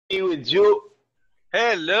with you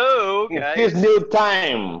Hello, in this guys. new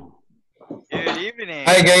time. Good Hi, evening.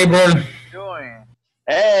 Gabriel. How you doing?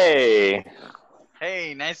 Hey,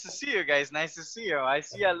 Hey, nice to see you guys. Nice to see you. I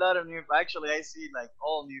see a lot of new. Actually, I see like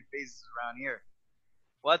all new faces around here.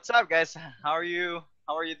 What's up, guys? How are you?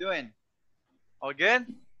 How are you doing? All good?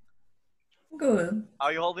 Good. How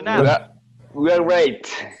are you holding we up? Good. are, we are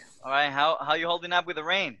great. All right. How you holding up with the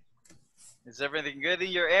rain? Is everything good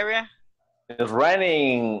in your area? It's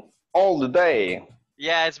raining all the day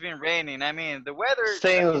Yeah, it's been raining. I mean, the weather. I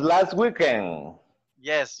since mean, last weekend.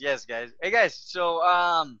 yes, yes, guys. Hey, guys. So,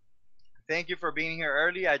 thank you for being here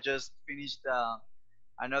early. I just finished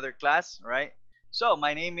another class, right? So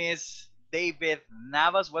my name is David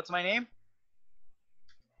Navas. What's my name?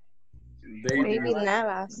 David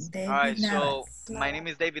Navas. All David right. So Navas. my name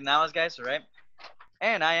is David Navas, guys. All right.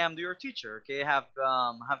 And I am your teacher. Okay. I have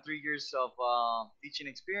 3 years of teaching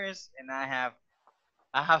experience, and I have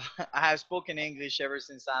I have spoken English ever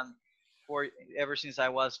since I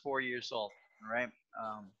was 4 years old. All right.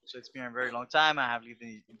 So it's been a very long time. I have lived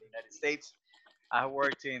in the United States. I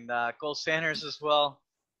worked in call centers as well.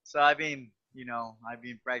 So I've been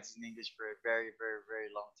practicing English for a very, very, very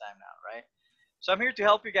long time now, right? So I'm here to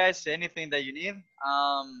help you guys. Anything that you need.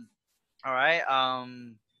 All right.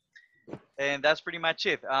 And that's pretty much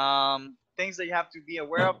it. Things that you have to be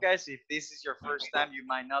aware of, guys. If this is your first time, you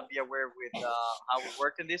might not be aware with how we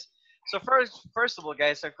work in this. So first of all,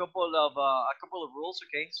 guys, a couple of rules,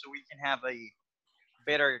 okay? So we can have a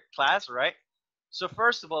better class, right? So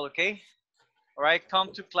first of all right, come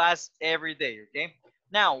to class every day, okay?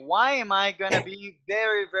 Now, why am I gonna be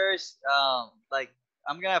very, very like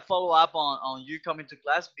I'm gonna follow up on you coming to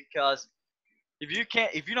class? Because if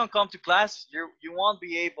you don't come to class, you won't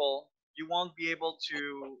be able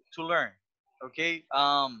to learn, okay?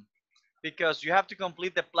 Because you have to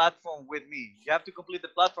complete the platform with me. You have to complete the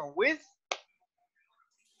platform with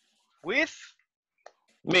Me.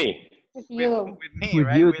 With with you. with me, With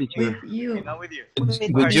right? you, With With me, teacher. you. not with you. With All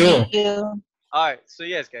With right, you. you. all right. So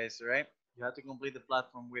yes, guys, right? You have to complete the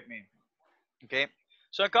platform with me. Okay,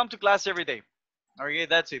 so I come to class every day. Okay,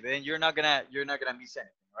 that's it, and you're not gonna miss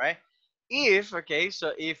anything, all right? If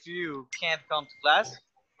you can't come to class,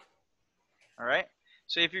 all right.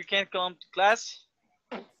 So if you can't come to class,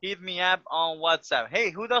 hit me up on WhatsApp. Hey,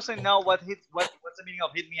 who doesn't know what's the meaning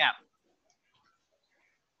of hit me up?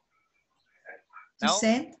 To No?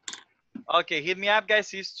 send. Okay, hit me up,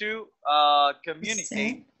 guys. Is To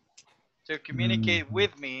send. to Mm, communicate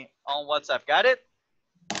with me on WhatsApp. Got it?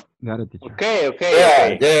 got it, teacher. Okay, okay,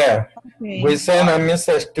 Yeah, okay. yeah. We Okay. send a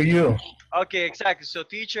message to you. Okay, exactly. So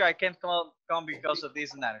teacher, I can't come because of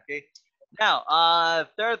this and that. Okay. Now,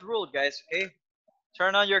 third rule, guys. Okay,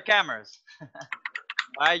 turn on your cameras.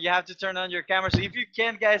 All right, you have to turn on your cameras. If you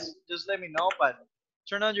can't, guys, just let me know. But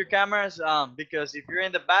turn on your cameras, because if you're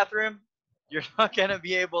in the bathroom, you're not gonna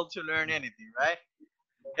be able to learn anything, right?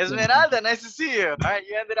 Esmeralda, nice to see you. All right,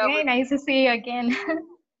 you ended up Hey, with me. nice to see you again.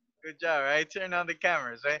 Good job, right? Turn on the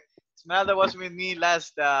cameras, right? Esmeralda was with me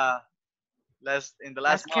last in the last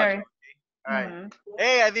That's module. clear. All right. Mm.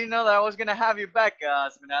 Hey, I didn't know that I was gonna have you back,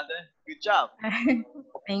 Esmeralda. Good job.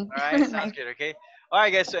 Thank All right, sounds nice. good. Okay. All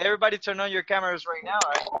right, guys. So everybody, turn on your cameras right now.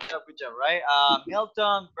 All right. Good job. Right.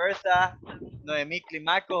 Milton, Bertha, Noemi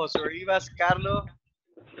Climaco, Jose Rivas, Carlo,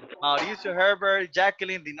 Mauricio Herbert,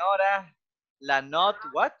 Jacqueline Dinora, Lanot.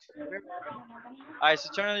 What? All right. So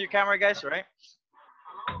turn on your camera, guys. All right.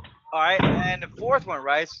 All right. And the fourth one,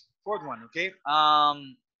 right? Fourth one. Okay.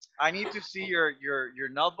 I need to see your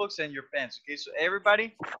notebooks and your pens. Okay. So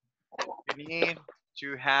everybody, you need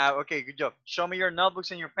to have. Okay. Good job. Show me your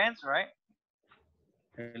notebooks and your pens. All right.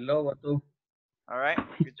 Hello, Batu. All right.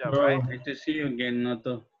 Good job. Right. Bro, Nice to see you again,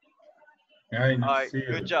 Noto. I All right. see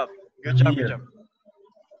Good you. job. Good I'm job. Good job. here.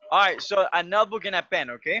 All right. So a notebook and a pen.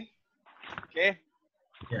 Okay. Okay.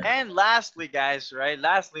 Yeah. And lastly, guys, right?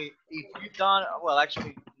 Lastly, if you don't, well,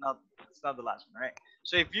 actually, not. It's not the last one, right?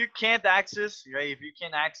 So if you can't access, right? If you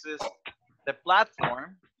can't access the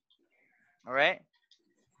platform, all right,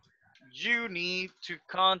 you need to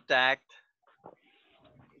contact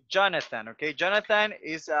Jonathan. Okay, Jonathan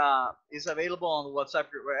is available on the WhatsApp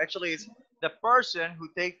group. Right? Actually, it's the person who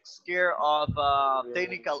takes care of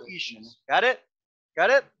technical issues. Got it? Got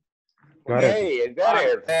it? Got it. Okay, I All got right.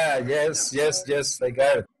 it. Yeah, yes, yes, yes, I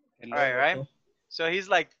got it. All Hello, right, right. Otto. So he's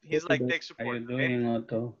like tech How you support. Okay. doing,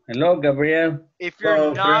 Otto? Hello, Gabriel. If you're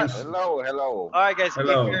Hello, not, friends. Hello, hello. all right, guys.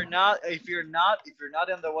 Hello. If you're not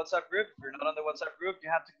in the WhatsApp group, if you're not on the WhatsApp group, you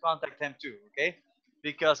have to contact him too. Okay.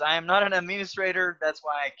 Because I am not an administrator, that's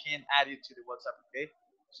why I can't add you to the WhatsApp. Okay.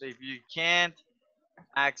 So if you can't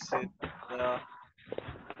access the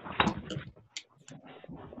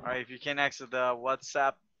All right, if you can exit the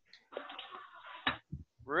WhatsApp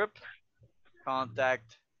group,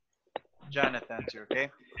 contact Jonathan too, okay?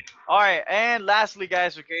 All right, and lastly,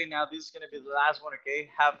 guys, okay, now this is gonna be the last one, okay?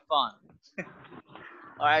 Have fun.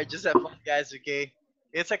 All right, just have fun, guys, okay?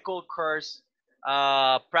 It's a cool course.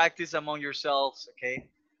 Practice among yourselves, okay?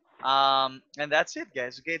 And that's it,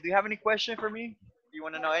 guys, okay? Do you have any question for me? Do you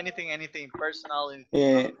want to know anything personal?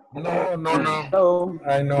 Anything? No, no, no. Hello.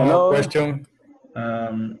 I know Hello. a question.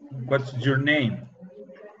 What's your name?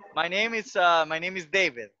 My name is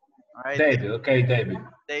David. All right, David. Okay, David.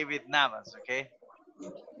 David Navas, okay?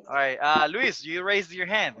 All right, Luis, you raised your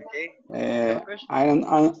hand, okay?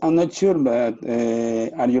 I'm not sure, but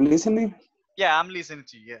are you listening? Yeah, I'm listening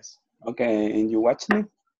to you. Yes. Okay, and you watch me?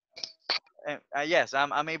 Yes,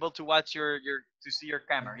 I'm able to watch your to see your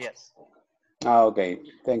camera. Yes. Okay,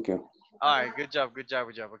 thank you. All right, good job.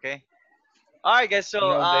 Okay. All right, guys. So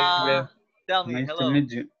Hello, David. tell me, Nice hello. to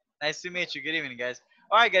meet you. Nice to meet you. Good evening, guys.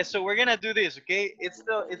 All right, guys. So we're gonna do this, okay? It's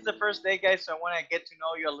the first day, guys. So I want to get to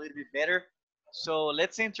know you a little bit better. So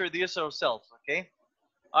let's introduce ourselves, okay?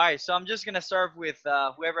 All right. So I'm just gonna start with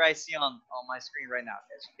whoever I see on my screen right now,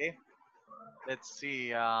 guys. Okay. Let's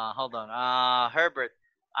see. Hold on. Herbert.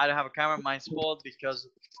 I don't have a camera. Mine's full because.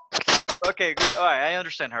 Okay. Good. All right. I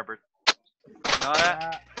understand, Herbert. No,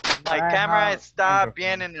 my camera está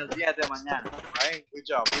bien en el día de mañana. Right? Good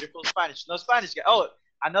job. Beautiful Spanish. No Spanish. Oh,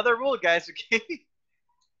 another rule, guys. Okay.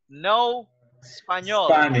 No Spanish.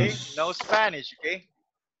 Okay. No Spanish. Okay.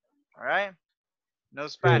 All right. No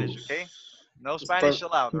Spanish. Okay. No Spanish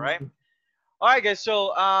allowed. All right. All right, guys.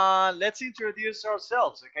 So let's introduce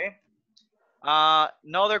ourselves. Okay.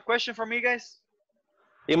 No other question for me, guys?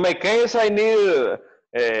 In my case, I need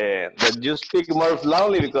that you speak more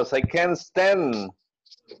slowly because I can't stand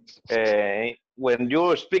when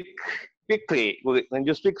you speak quickly, when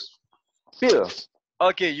you speak speed,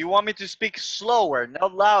 Okay, you want me to speak slower,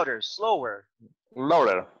 not louder, slower.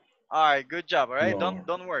 louder. All right, good job. All right, Slower.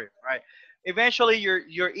 don't worry. All right, eventually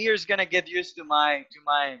your ears gonna get used to my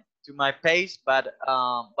pace, but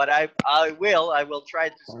I will try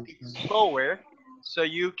to speak slower so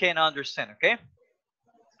you can understand. Okay.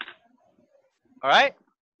 All right.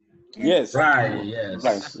 Yes. Right, yes.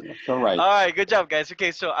 Right. All right. All right, good job, guys.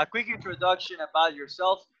 Okay, so a quick introduction about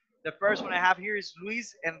yourself. The first one I have here is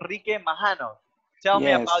Luis Enrique Majano. Tell me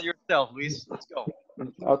Yes. about yourself, Luis. Let's go.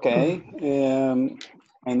 Okay.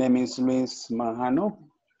 My name is Luis Marjano.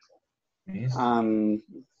 Yes. I'm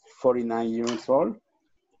 49 years old.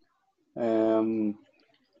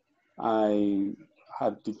 I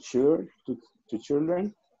have two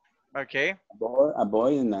children, Okay. a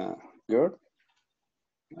boy and a girl.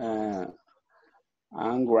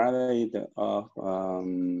 I'm graduate of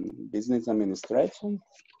business administration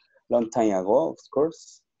long time ago, of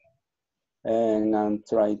course, and I'm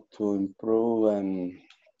trying to improve and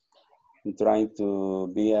trying to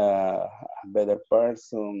be a better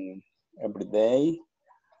person every day.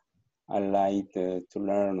 I like to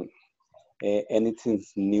learn anything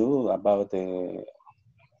new about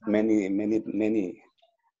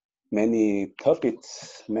many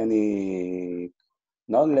topics, many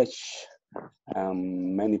knowledge,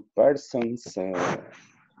 many persons.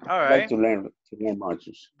 All Like right. to learn much.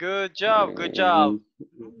 Good job. Good job.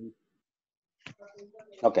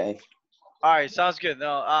 Okay. All right. Sounds good.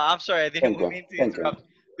 No, I'm sorry. I didn't Thank you. mean to Thank you. interrupt.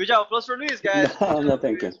 Good job. Applause for Luis, guys. No, Good no, job,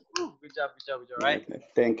 thank you. Luis. Woo, good job. Good job. Good job. Right.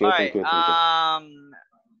 Thank All you. right. Thank you.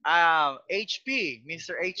 Thank you. HP,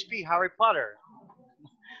 Mr. HP, Harry Potter.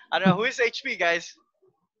 I don't know who is HP, guys.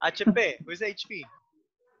 HP. Who is HP?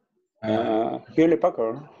 Hewlett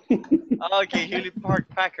Packard. Okay, Hewlett Park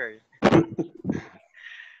Packard.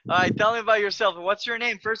 All right. Tell me about yourself. What's your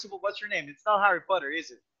name? First of all, what's your name? It's not Harry Potter, is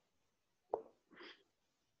it?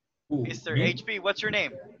 Who, Mr. me? HP, what's your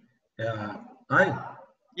name? I.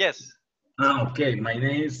 Yes. Okay, my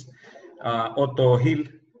name is Otto Hill.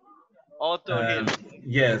 Otto Hill.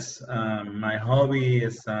 Yes, my hobby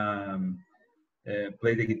is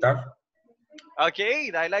play the guitar.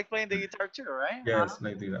 Okay, I like playing the guitar too, right? Yes,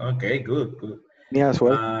 like the, okay, good, good. Me as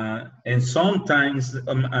well. And sometimes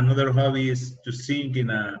another hobby is to sing in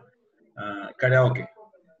a karaoke.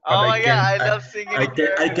 But Oh my God, I love singing. I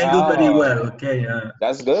can do very well. Okay.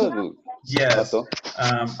 That's good. Yes. Otto.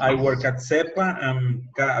 I work at CEPA. I'm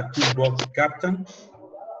a two-boat captain.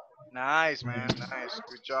 Nice, man. Nice.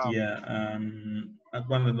 Good job. Yeah. And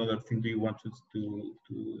one another thing do you want to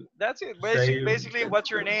That's it. say? Basically, what's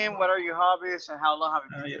your name? What are your hobbies? And how long have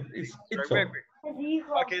you been? Yeah, it's Very all. quick.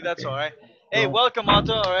 Okay, that's Okay. all right. Hey, Well, welcome,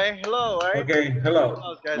 Otto. All right. Hello. All right. okay. Hello.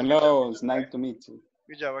 Hello, guys. Hello, it's nice to meet you.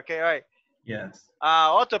 Good job. Okay. All right. Yes.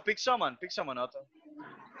 Otto, pick someone. Pick someone, Otto.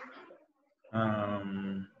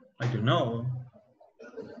 to know.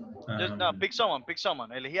 Just no, pick someone. Pick someone.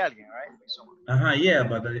 Elegí a alguien, right? Pick someone. Yeah,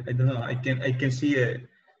 but I don't know. I can see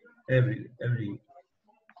every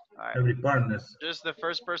All right. every partners. Just the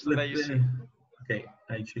first person that you see. Okay,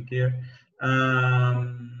 I check here.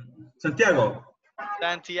 Santiago.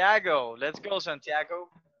 Santiago. Let's go, Santiago.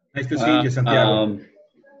 Nice to see you, Santiago.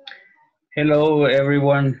 Hello,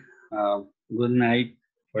 everyone. Good night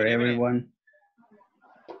for Good evening. everyone.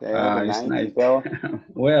 Good It's night, nice.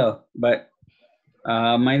 Well, but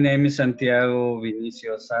my name is Santiago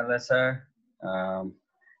Vinicio Salazar,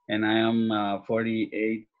 and I am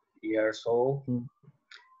 48 years old,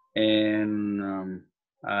 and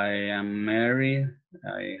I am married.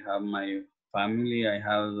 I have my family. I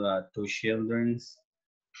have 2 children,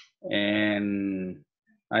 and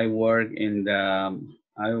I work in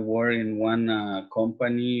one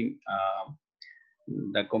company.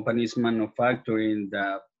 The company is manufacturing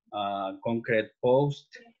the concrete post,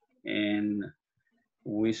 and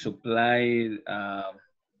we supply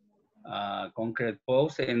concrete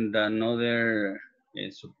post and another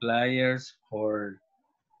suppliers for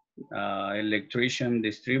electrician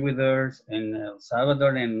distributors in El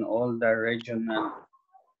Salvador and all the regional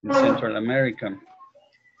in Central America.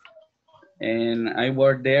 And I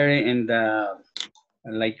work there in the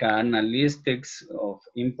like analytics of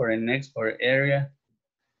import and export area.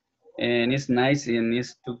 And it's nice and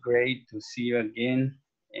it's too great to see you again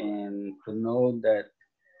and to know that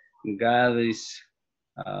God is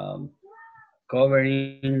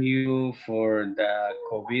covering you for the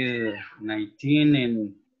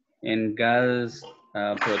COVID-19 and God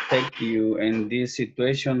protect you in this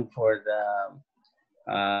situation for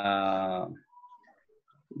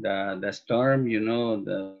the storm, you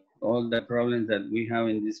know, all the problems that we have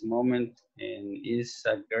in this moment, and it's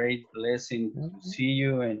a great blessing to see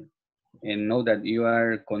you and know that you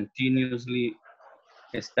are continuously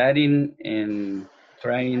studying and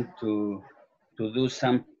trying to do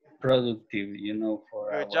some productive, you know,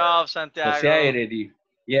 for Good our job, Santiago. society.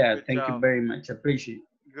 Yeah, Good thank job. you very much. Appreciate it.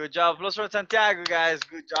 Good job. Plus for Santiago, guys.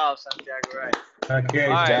 Good job, Santiago. Right. Okay,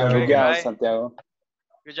 All right, Good very good, job, right? Santiago.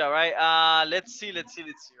 Good job, right? Let's see,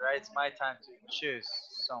 right? It's my time to choose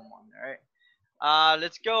someone, right?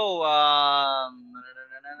 Let's go.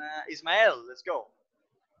 Ismael, let's go.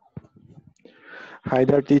 Hi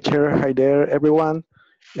there, teacher. Hi there, everyone.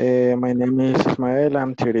 My name is Ismael.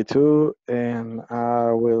 I'm 32, and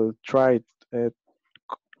I will try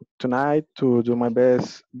tonight to do my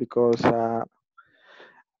best because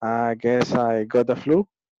I guess I got the flu,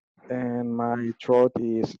 and my throat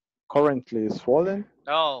is currently swollen.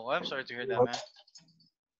 Oh, I'm sorry to hear that, man.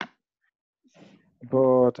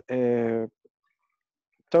 But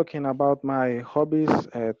talking about my hobbies,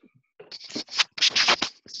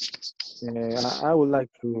 I would like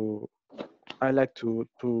to. I like to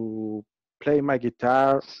play my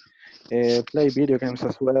guitar, play video games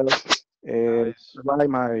as well, Nice. ride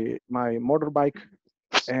my motorbike,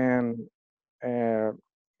 and uh,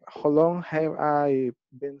 how long have I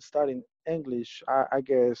been studying English? I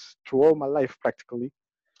guess throughout my life practically,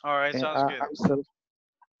 All right, and sounds good.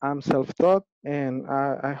 I'm self-taught, and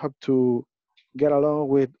I hope to get along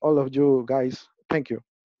with all of you guys. Thank you.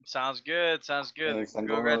 Sounds good. Sounds good. Thanks, and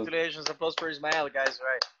Congratulations. Applause for Ismael, guys.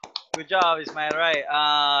 Right. Good job, Ismael. Right.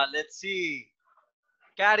 Let's see.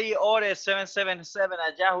 Cari Ores 777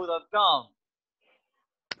 at yahoo.com.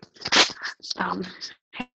 Um,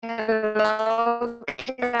 Hello,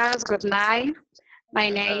 class. Good night. My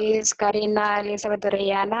name is Karina Elizabeth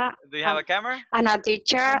Orellana. Do you have a camera? I'm a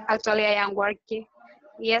teacher. Actually, I am working.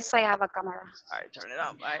 Yes, I have a camera. All right, turn it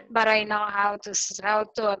up. All right. But I know how to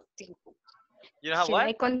acting. You don't have Should what?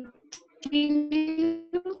 I continue?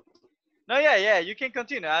 No, yeah. You can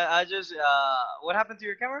continue. I just, what happened to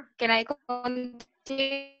your camera? Can I continue?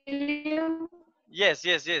 Yes.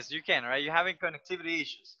 You can, right? You're having connectivity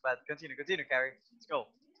issues, but continue, Carrie. Let's go.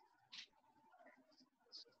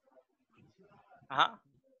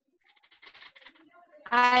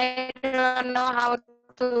 I don't know how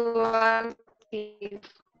to active.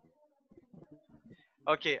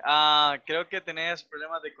 Okay, creo que tenés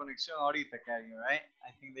problemas de conexión ahorita, Carrie, right?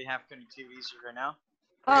 I think they have connectivity issues right now.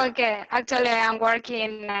 Okay, actually I'm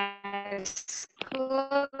working in a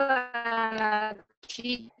school and a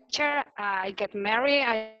teacher. I get married.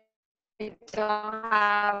 I don't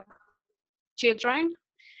have children.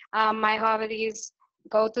 My hobby is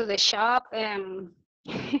go to the shop and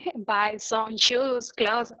buy some shoes,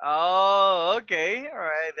 clothes. Oh, okay. All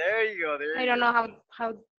right. There you go. I don't know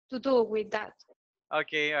how to do with that.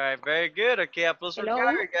 Okay. All right. Very good. Okay. Applause for Hello?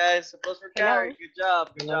 Carrie, guys. Applause for Hello? Carrie. Good job.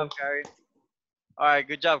 Good job, Carrie. All right.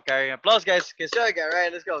 Good job, Carrie. Applause, guys. Okay, so again.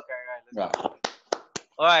 Right. Let's go, Carrie. Right. Let's go.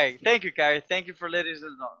 All right. Thank you, Kari. Thank you for letting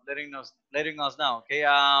us know. Okay.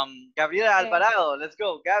 Gabriela Okay. Alvarado. Let's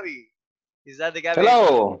go, Gabby. Is that the Gabby?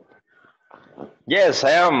 Hello. Yes,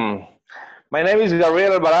 I am. My name is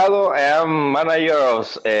Gabriel Alvarado. I am manager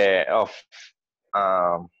of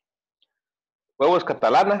um, Huevos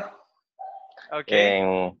Catalana, Okay.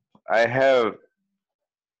 and I have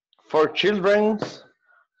 4 children,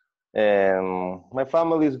 and my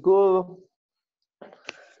family is good.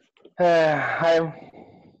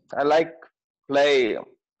 I like play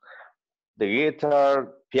the guitar,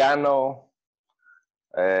 piano,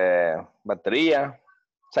 batería,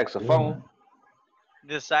 Good. saxophone.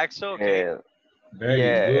 The saxo. Okay. Uh, Very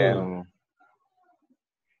yeah, good.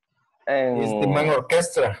 It's the man and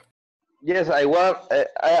orchestra. yes, I want.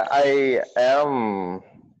 I am.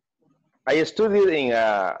 I studied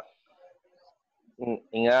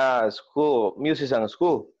in a school, musician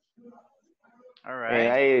school, All and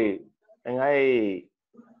right. I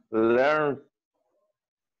learned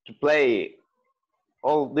to play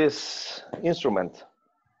all this instrument.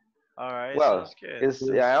 All right. Well, Sounds good. it's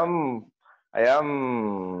I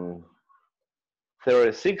am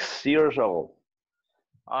 36 years old.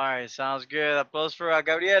 All right. Sounds good. Applause for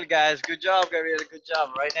Gabriel, guys. Good job, Gabriel. Good job.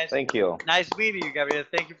 All right. Thank you. Nice meeting you, Gabriel.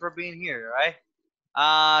 Thank you for being here. All right.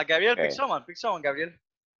 Gabriel, pick Okay. someone. Pick someone, Gabriel.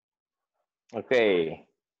 Okay.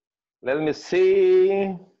 Let me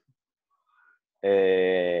see.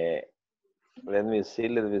 Uh, let me see.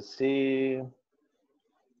 Let me see.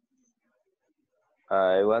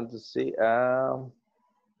 I want to see. Uh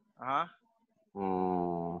huh.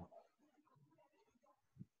 Mm,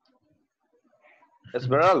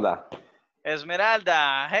 Esmeralda.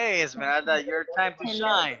 Esmeralda. Hey, Esmeralda, your time to Hello.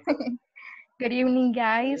 shine. Good evening,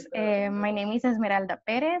 guys. My name is Esmeralda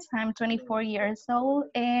Perez. I'm 24 years old,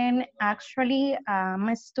 and actually, I'm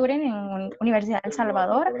a student in Universidad El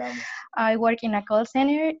Salvador. I work in a call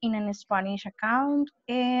center in a Spanish account.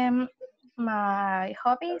 My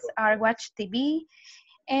hobbies are watch TV.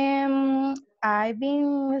 I've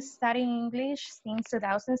been studying English since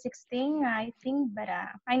 2016, I think, but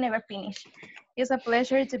I never finished. It's a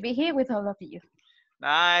pleasure to be here with all of you.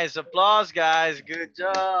 Nice applause, guys. Good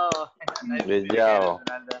job. Nice to Good meet you again, job.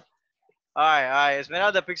 Esmeralda. All right.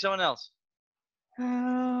 Esmeralda, pick someone else.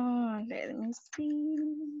 Let me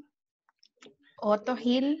see. Otto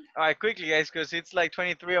Hill. All right, quickly, guys, because it's like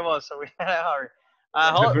 23 of us, so we gotta hurry.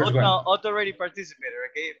 The first one. Otto already participated.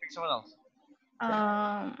 Okay, pick someone else.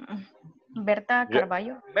 Berta Yeah.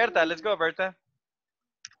 Carballo. Berta, let's go, Berta.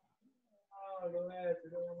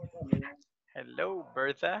 Hello,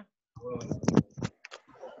 Bertha.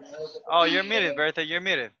 Oh, you're muted, Bertha. You're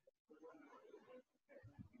muted.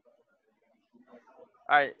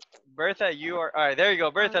 All right, Bertha, you are. All right, there you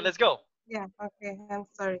go, Bertha. Let's go. Yeah, okay, I'm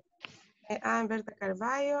sorry. I'm Berta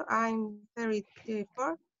Carballo. I'm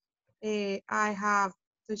 34. I have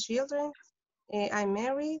 2 children. I'm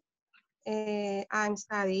married. I'm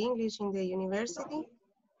studying English in the university.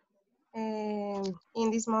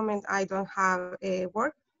 In this moment, I don't have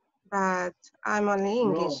work, but I'm only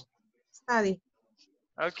English study.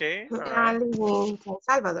 Okay, all I right. live in El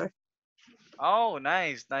Salvador. Oh,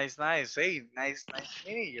 nice. Hey, nice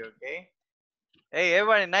meeting you. Okay. Hey,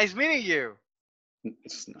 everybody, nice meeting you.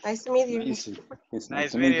 Nice to meet you.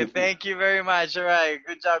 Nice meeting you. Thank you very much. All right,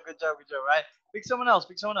 good job. All right, pick someone else.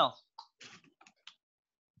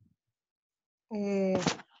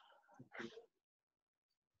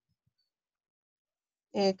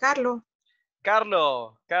 Uh, Carlo.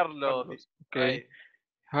 Carlo. Carlos. All Okay.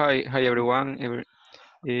 right. Hi everyone.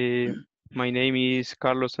 My name is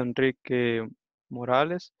Carlos Enrique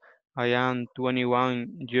Morales. I am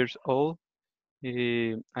 21 years old.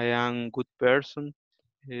 I am good person.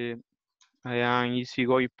 Uh, I am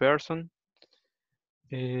easygoing person.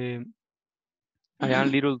 Uh, I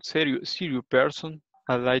am little serious person.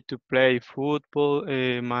 I like to play football.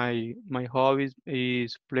 My hobby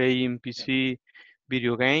is playing PC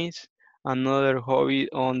video games. Another hobby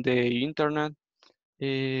on the internet.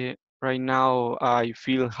 Right now I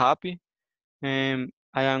feel happy and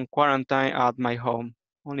I am quarantined at my home.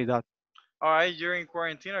 Only that. All right, you're in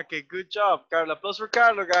quarantine. Okay, good job, Carlo. Applause for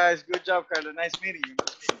Carlo, guys. Good job, Carlo. Nice meeting you.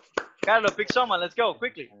 Carlo, pick someone. Let's go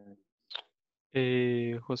quickly.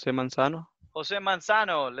 Jose Manzano. Jose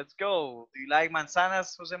Manzano. Let's go. Do you like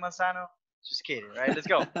manzanas, Jose Manzano? Just kidding, right? Let's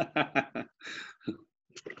go.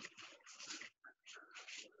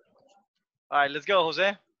 All right, let's go,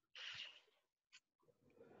 Jose.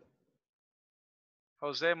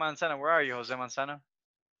 Jose Manzano. Where are you, Jose Manzano?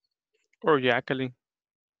 Or Jacqueline.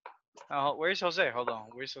 Where's Jose? Hold on.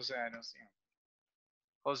 Where's Jose? I don't see him.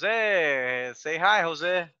 Jose, say hi,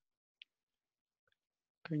 Jose.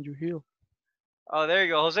 Can you hear? Oh, there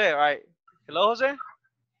you go, Jose. All right. Hello, Jose.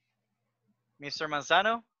 Mr.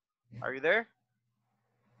 Manzano, are you there?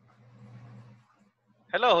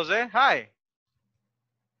 Hello, Jose. Hi,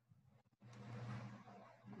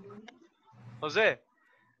 Jose.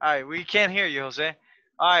 All right, we can't hear you, Jose.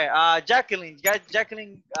 All right, Jacqueline,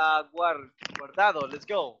 Jacqueline Guardado. Let's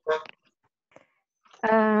go.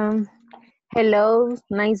 Um, Hello,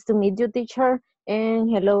 nice to meet you, teacher, and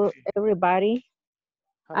hello, everybody.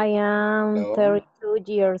 Hi. I am Hello. 32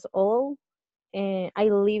 years old, and I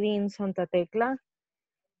live in Santa Tecla.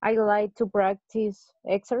 I like to practice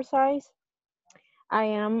exercise. I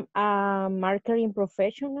am a marketing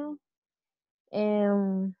professional,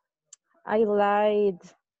 and I like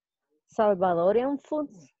Salvadorian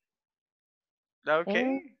foods, Okay.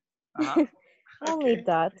 and Uh-huh. only Okay.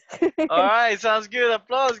 that. All right, sounds good.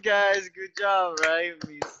 Applause, guys. Good job, right?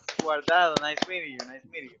 Miss Guardado, nice meeting you. Nice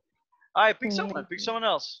meeting you. All right, pick someone. Pick someone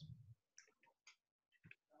else.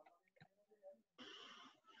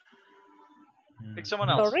 Pick someone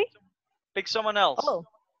else. Sorry? Pick someone else.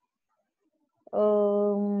 Oh,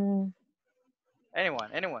 um, Anyone,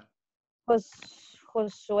 anyone.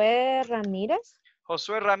 Josué Ramírez.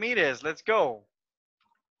 Josue Ramirez, let's go.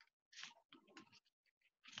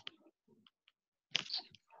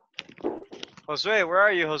 Josue, where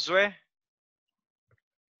are you, Josue?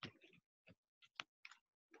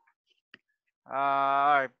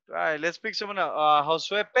 All right, let's pick someone else.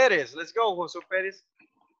 Josue Perez, let's go, Josue Perez.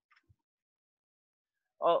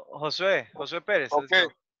 Oh, Josue Perez, let's Okay,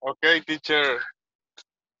 go. okay, teacher.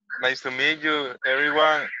 Nice to meet you,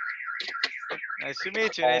 everyone. Nice to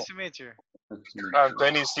meet you. Nice to meet you. I'm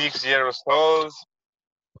 26 years old.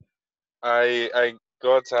 I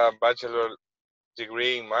got a bachelor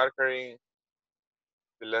degree in marketing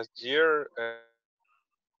the last year.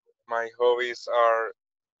 My hobbies are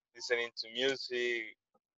listening to music,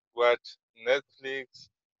 watch Netflix,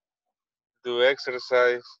 do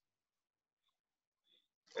exercise,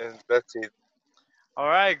 and that's it. All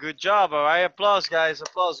right, good job. All right, applause, guys.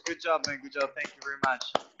 Applause. Good job, man. Good job. Thank you very much.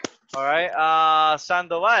 All right,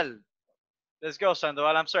 Sandoval. Let's go,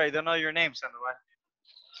 Sandoval. I'm sorry, I don't know your name, Sandoval.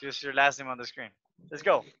 It's just your last name on the screen. Let's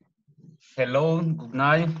go. Hello, good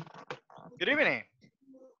night. Good evening.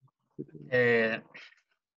 Uh,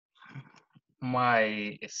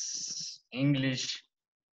 my English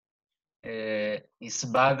is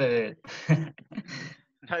bad.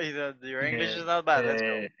 No, your English is not bad. Let's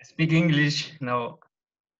go. Speak English, no,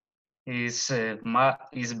 is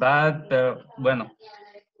bad, pero bueno.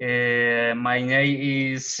 My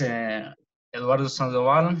name is Eduardo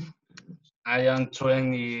Sandoval. I am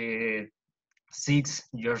 26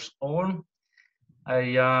 years old.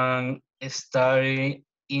 I am studying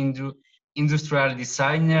industrial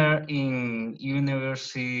designer in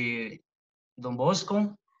University Don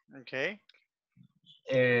Bosco. Okay.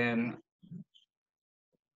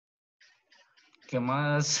 ¿Qué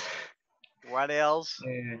más? What else?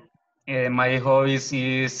 My hobbies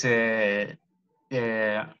is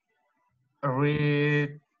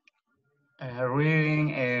reading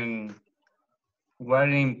and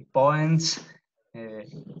writing poems.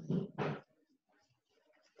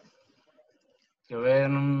 Que ver,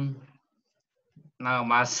 nada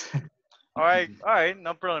más. All right,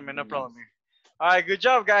 no problem, man, no problem. All right, good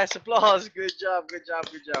job, guys. Applause. Good job, good job,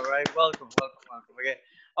 good job. All right, welcome, welcome, welcome. Okay.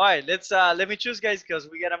 All right, let me choose, guys, because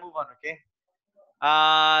we gotta move on. Okay.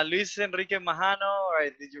 Luis Enrique Majano. All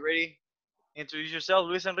right, did you ready? Introduce yourself,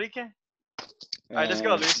 Luis Enrique. All right, let's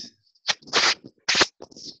go, Luis.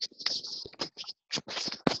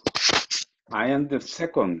 I am the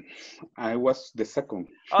second. I was the second.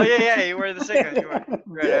 Oh yeah, you were the second. You were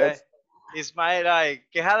right. Yes. Ismael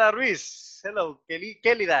Quejada Ruiz. Hello,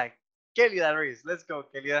 Kelida Ruiz. Let's go,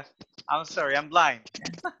 Kelida. I'm sorry, I'm blind.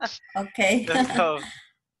 Okay. Let's go.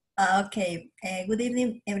 Okay. Good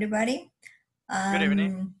evening, everybody. Good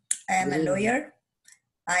evening. I am a lawyer.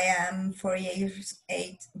 I am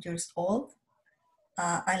 48 years old.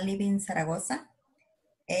 I live in Zaragoza.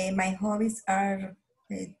 My hobbies are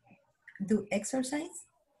do exercise,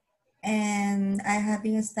 and I have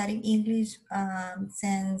been studying English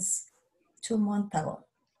since 2 months ago.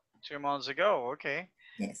 2 months ago. Okay.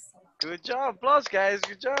 Yes. Good job. Plus, guys.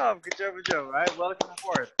 Good job. Good job. Good job. All right. Welcome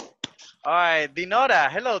aboard. All right. Dinora.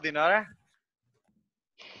 Hello, Dinora.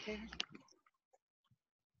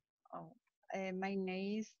 Oh, my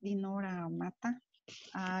name is Dinora Mata.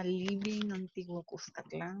 I live in Antiguo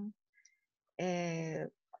Cuscatlán.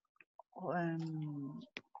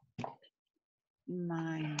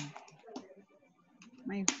 My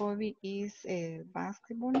hobby is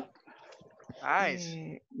basketball. Nice.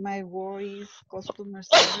 My work is customer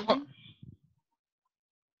service.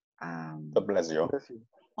 God bless you.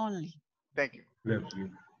 only. Thank you. Love you.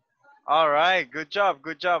 All right, good job,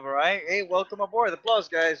 good job. All right, hey, welcome aboard. Applause,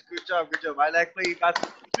 guys. Good job, good job. I like playing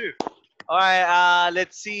basketball too. All right,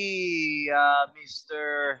 let's see,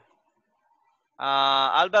 Mr.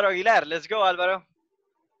 Alvaro Aguilar. Let's go, Alvaro.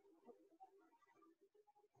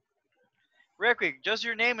 Real quick, just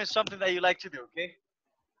your name and something that you like to do, okay?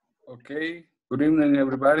 Okay. Good evening,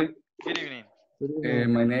 everybody. Good evening.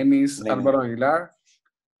 My name is Good evening. Alvaro Aguilar.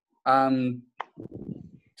 I'm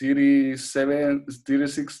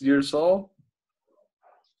 36 years old,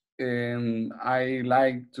 and I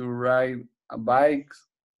like to ride a bike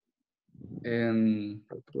and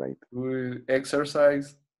do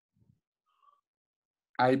exercise.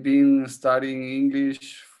 I've been studying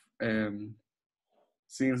English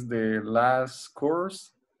since the last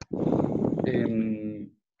course in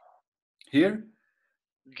here,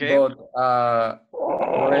 Okay. but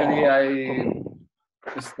already I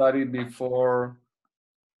studied before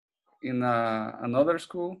in another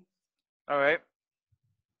school. All right.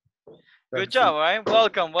 Good That's job, it. all right?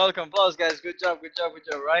 Welcome, welcome. Applause, guys. Good job, good job, good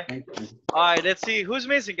job, right? Thank you. All right, let's see. Who's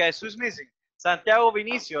missing, guys? Who's missing? Santiago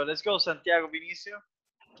Vinicio. Let's go, Santiago Vinicio.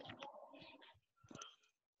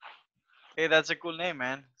 Hey, that's a cool name,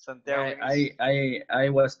 man. Santiago Vinicio. I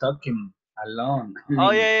was talking alone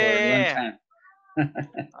Oh, yeah, for a yeah, long yeah. time.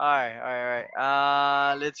 All right, all right, all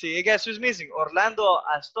right. Let's see. Hey, guys, who's missing? Orlando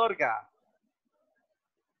Astorga.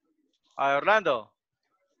 All right, Orlando.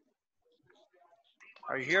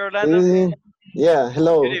 Are you here, Orlando? Yeah,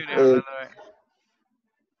 hello. Good evening, Orlando. All right.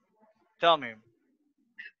 Tell me.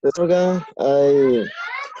 Sorga.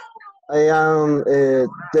 I am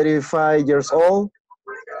 35 years old.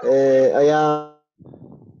 I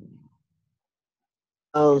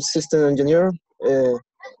am system engineer,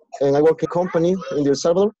 and I work in company in El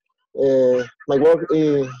Salvador. My work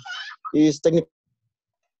is technical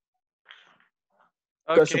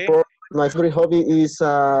Okay. support. My favorite hobby is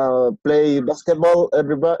play basketball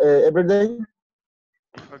every day.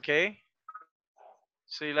 Okay.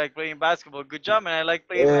 So you like playing basketball. Good job, man. I like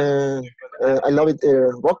playing basketball. I love it.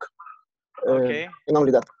 Rock. Okay. And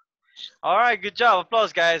only that. All right, good job.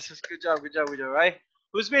 Applause, guys. Good job, good job, good job, right?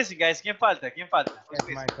 Who's missing, guys? ¿Quién falta? ¿Quién falta? Who's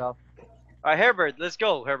missing? Myself. All right, Herbert. Let's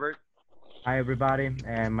go, Herbert. Hi everybody,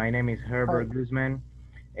 my name is Herbert Guzman.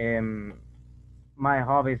 My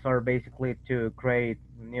hobbies are basically to create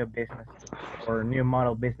new business or new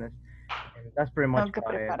model business. And that's pretty much Tengo que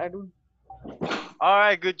about it. preparar un. All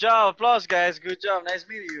right, good job. Applause, guys. Good job. Nice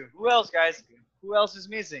meeting you. Who else, guys? Who else is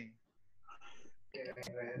missing?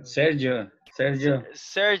 Sergio.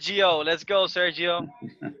 Sergio. Let's go, Sergio.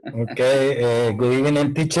 Okay, good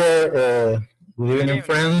evening, teacher. Good evening,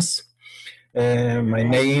 friends. My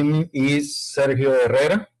name is Sergio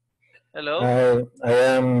Herrera. Hello. I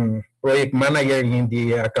am project manager in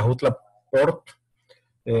the Acajutla port.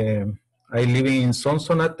 I live in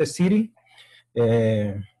Sonsonate City.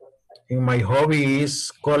 And my hobby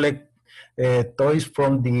is collect toys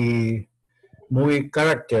from the movie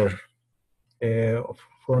character,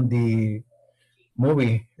 from the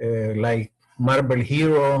movie, like Marvel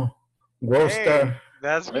Hero, Worcester. Hey,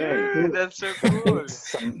 that's good. That's so cool.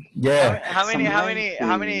 Yeah. How many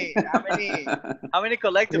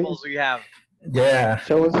collectibles do you have? Yeah.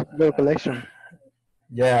 Show us your collection.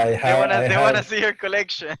 Yeah, They wanna see your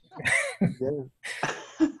collection.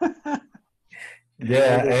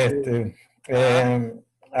 Yeah,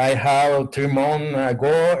 I have 3 months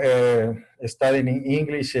ago studying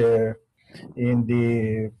English in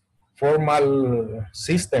the formal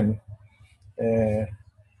system.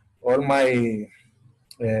 All my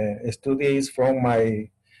studies from my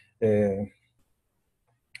uh,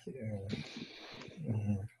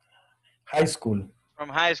 high school. From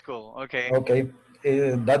high school. Okay. Okay,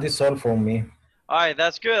 that is all from me. All right,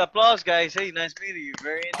 that's good. Applause, guys. Hey, nice meeting you.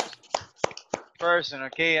 Very interesting person.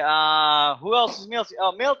 Okay. Who else is missing?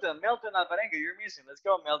 Oh, Milton. Milton Alvarenga. You're missing. Let's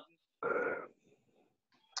go, Milton.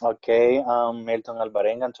 Okay, I'm Milton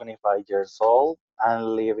Alvarenga, I'm 25 years old. I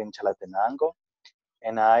live in Chalatenango,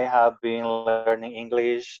 and I have been learning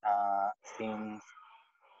English since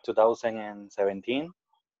 2017.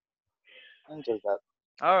 And just that.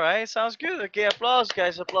 All right, sounds good. Okay, applause,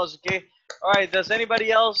 guys. Applause. Okay. All right. Does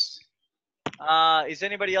anybody else? Is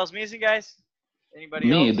anybody else missing, guys? Anybody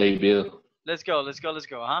Me, else? David. Let's go. Let's go. Let's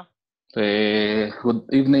go. Huh? Good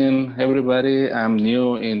evening, everybody. I'm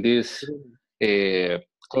new in this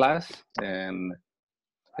class and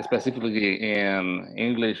specifically in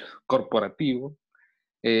English Corporativo.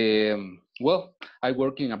 Well, I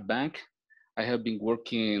work in a bank. I have been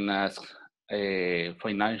working as a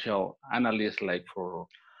financial analyst like for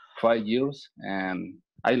 5 years, and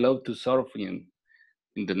I love to surf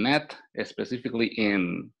the net, specifically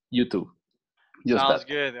in YouTube. Just Sounds that.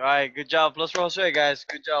 good. All right, good job. Plus for Jose, guys.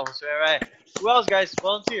 Good job, Jose. All right. Who else, guys?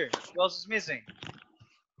 Volunteer. Who else is missing?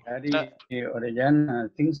 No, Cari Orellana, I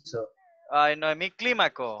think so. Noemi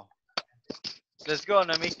Clímaco. Let's go,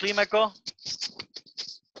 Noemi Clímaco.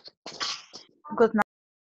 Good night.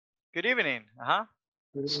 Good evening. Uh-huh.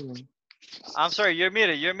 Good evening. I'm sorry, you're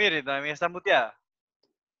muted. You're muted, Noemi. Está muteada.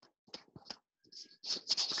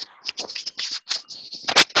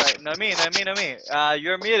 All right, Noemi.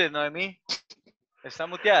 You're muted, Noemi. Está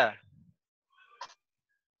muteada.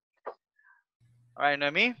 All right,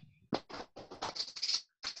 Noemi.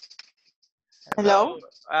 Hello.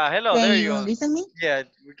 Hello. Can There you you go. listen me? Yeah,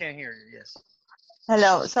 we can hear you. Yes.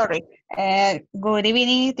 Hello. Sorry. Good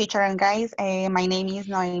evening, teacher and guys. My name is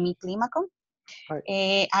Noemi Climaco.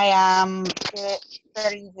 I am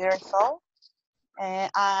 30 years old.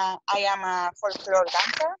 I am a folklore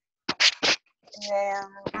dancer.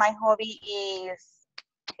 My hobby is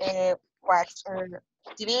watch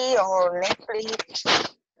TV or Netflix.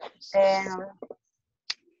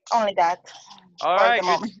 Only that. All for right, the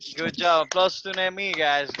moment. good job. Plus to Noemi,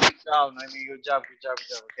 guys. Good job, Noemi. Good job.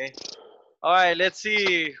 Okay. All right, let's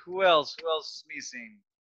see who else. Who else is missing?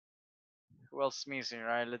 Who else is missing?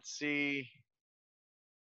 Right. Let's see.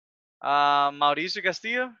 Mauricio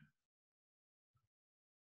Castillo.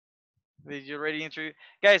 Did you already introduce?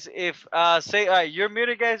 Guys, if say you're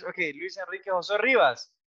muted, guys. Okay, Luis Enrique Josué Rivas.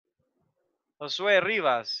 Josué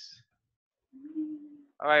Rivas.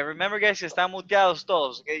 All right, remember, guys, que están muteados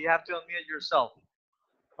todos. Okay, you have to unmute yourself.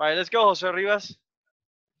 All right, let's go, Josué Rivas.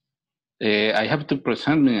 I have to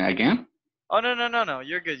present me again. Oh no.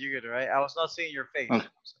 You're good. All right. I was not seeing your face. Okay.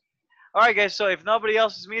 All right, guys. So if nobody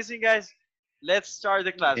else is missing, guys, let's start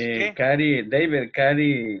the class. Okay. Cari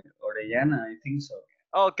Orellana, I think so.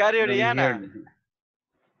 Oh, Cari Don't hear Orellana. them.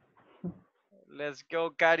 Let's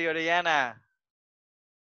go, Cari Orellana.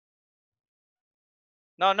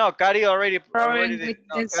 No, Cari already did it.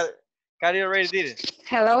 No, Cari already did it.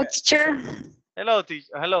 Hello, teacher. Hello,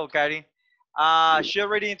 Hello, Cari. She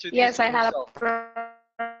already introduced Yes, I had herself. a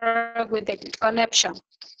problem with the connection.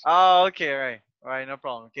 Oh, okay, all right, no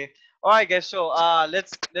problem. Okay, all right, guys. So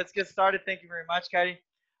let's get started. Thank you very much, Cari.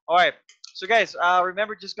 All right, so guys,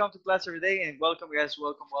 remember, just come to class every day and welcome, guys.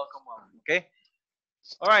 Welcome. Okay.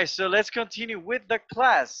 All right, so let's continue with the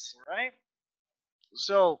class, right?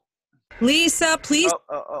 So. Lisa, please.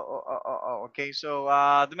 Okay, so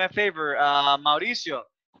do me a favor, Mauricio,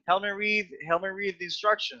 help me read the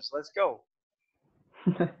instructions. Let's go.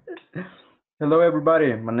 Hello,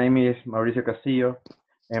 everybody. My name is Mauricio Castillo.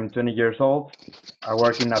 I'm 20 years old. I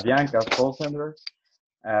work in Avianca's call center.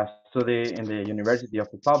 I study in the University of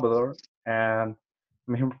El Salvador, and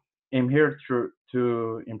I'm here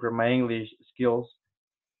to improve my English skills,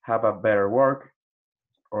 have a better work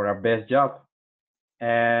or a best job,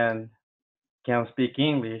 and can speak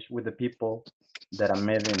English with the people that I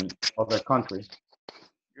met in other countries.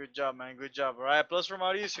 Good job, man. Good job. All right, plus for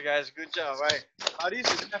Mauricio, guys. Good job. All right,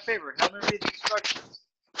 Mauricio, do me a favor. Help me read the instructions.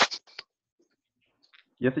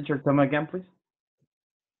 Yes, teacher, tell me again, please.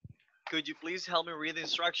 Could you please help me read the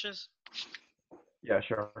instructions? Yeah,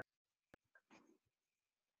 sure.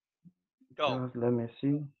 Go. Just let me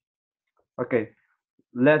see. Okay,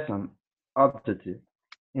 lesson objective.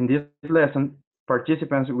 In this lesson,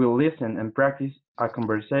 participants will listen and practice a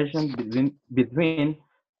conversation between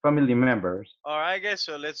family members. All right, guys.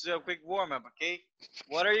 So let's do a quick warm up. Okay.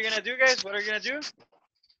 What are you gonna do, guys? What are you gonna do?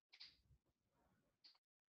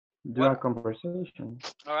 Do a conversation.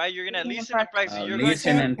 All right, you're gonna listen and practice. You're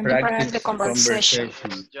Listen going and to practice the conversation.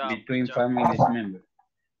 between family members.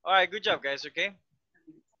 All right, good job, guys. Okay.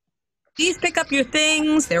 Please pick up your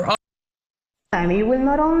things. They're all. You will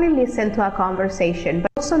not only listen to a conversation,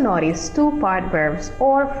 but also notice two-part verbs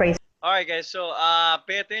or phrases. All right, guys. So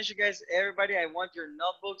pay attention, guys. Everybody, I want your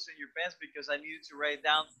notebooks and your pens because I need you to write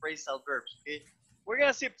down phrasal verbs. Okay. We're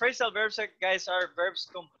gonna see phrasal verbs, guys, are verbs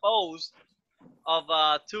composed of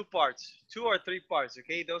two or three parts.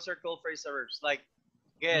 Okay, those are called phrasal verbs. Like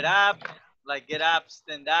get up,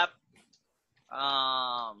 stand up,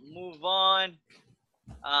 move on,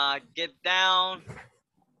 get down,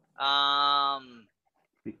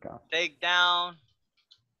 take down,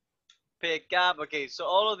 pick up. Okay, so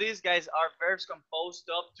all of these, guys, are verbs composed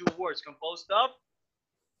of two words. Composed of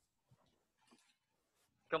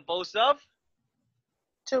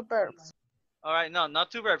Two verbs. all right, no,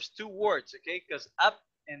 not two verbs, two words. Okay, because up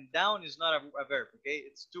and down is not a verb. Okay,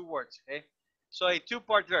 it's two words. Okay, so a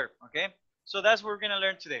two-part verb. Okay, so that's what we're gonna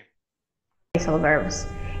learn today. Phrasal verbs.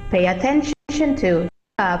 Pay attention to,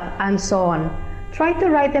 up, and so on. Try to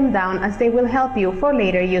write them down as they will help you for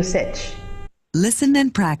later usage. Listen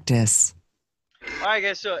and practice. All right,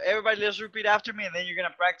 guys. So everybody, let's repeat after me, and then you're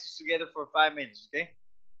gonna practice together for 5 minutes. Okay?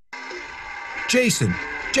 Jason,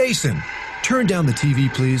 turn down the TV,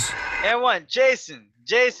 please. Everyone, Jason,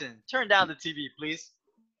 turn down the TV, please.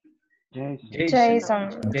 Jason,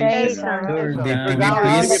 turn The down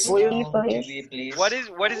TV, please. What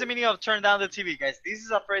is the meaning of turn down the TV, guys? This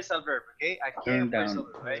is a phrasal verb, okay? I can't Turn down. phrasal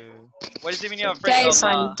verb, right? What is the meaning of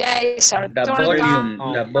phrasal? Jason, The turn volume, down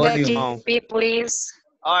the the volume, TV, please.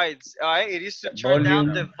 All right. It is to the turn down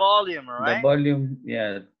volume, the volume, all the right? volume,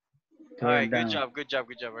 yeah, All right, turn down. good job,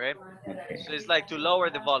 right? So it's like to lower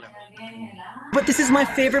the volume. But this is my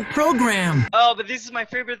favorite program. Oh, but this is my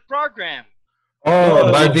favorite program.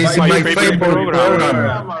 Oh, but this is my favorite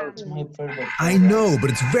program. I know, but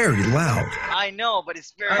it's very loud. I know, but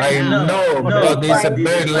it's very I loud. know, but it's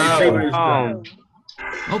very loud.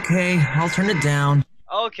 Okay, I'll turn it down.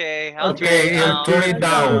 Okay, I'll Okay, turn it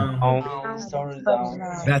down.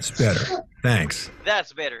 That's better. Thanks.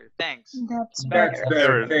 That's better. Thanks. That's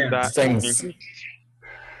better. Thanks.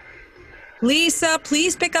 Lisa,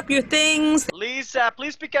 please pick up your things. Lisa,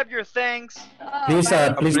 please pick up your things.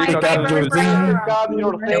 Lisa, please pick up your things.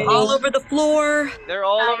 They're all over the floor. They're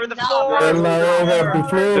all over the floor. They're all over the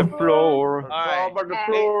floor. Floor. All right.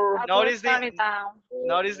 Hey, notice Turn it down.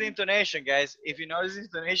 the intonation, guys. If you notice the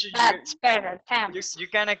intonation, That's better. Thanks. you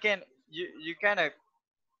kind of can you kind of.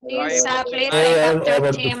 Lisa, please They pick are up your over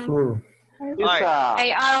the team. floor. Alright.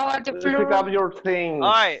 They are over the Pick floor. up your things. All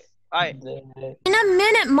right. In a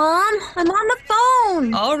minute, Mom. I'm on the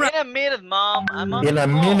phone. All right. In a minute, Mom. I'm on In the a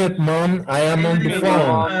phone. minute, Mom, I am on the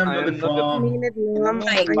phone.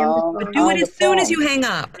 But do it as soon as you hang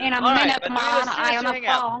up. In a All right, minute, but do Mom, it as soon I as am you on hang the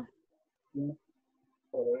up. phone.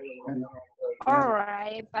 All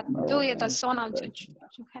right, but do it as soon as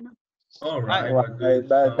you hang up. All right. All right,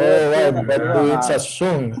 but do it as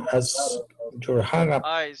soon as you hang up.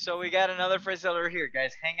 All right. So we got another phrase over here,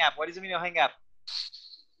 guys. Hang up. What does it mean to hang up?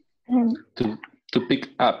 To pick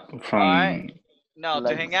up from. All right. No,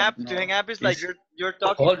 Like to hang up. To hang up is like It's you're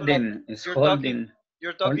talking holding, it's you're holding.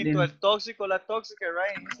 you're talking to Holding. el tóxico, la tóxica,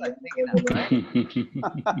 right? And he's like hanging up,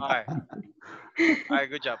 right? All right. All right.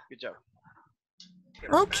 Good job.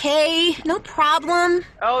 Okay, no problem.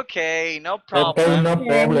 Okay. No Okay, problem. no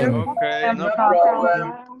problem. Okay. No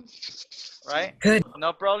problem. Right? Good.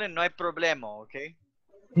 No problem. No hay problema. Okay.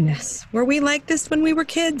 Goodness. Were we like this when we were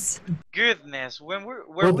kids? Goodness. Were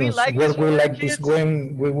we Goodness, like were this we when we were like this kids?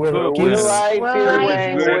 when we were We kids? like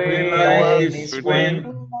This when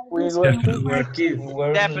We were kids.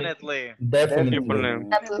 Definitely.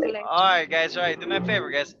 Definitely. All right, guys. All right. Do me a favor,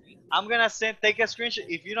 guys. I'm gonna take a screenshot.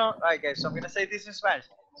 If you don't, all right, guys. So I'm gonna say this in Spanish.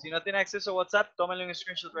 Si no tiene acceso a WhatsApp, tómenle un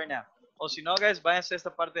screenshot right now. O si no, guys, váyanse a esta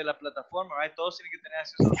parte de la plataforma, right? Todos tienen que tener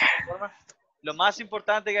acceso a la plataforma. Lo más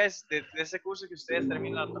importante, guys, de ese curso es que ustedes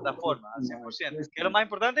terminen la plataforma al 100%. ¿Qué es lo más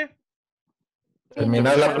importante?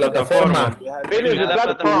 Terminar la plataforma. Terminar la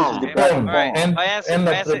plataforma. Okay? All right. En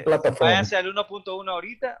la plataforma. Váyanse al 1.1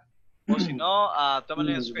 ahorita. O si no,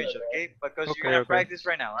 tómenle un screenshot, okay? Because you're gonna practice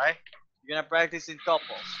right now, right? You're gonna practice in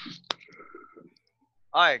couples.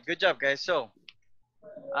 All right, good job, guys. So,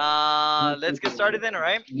 let's get started then, all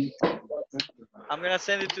right? I'm gonna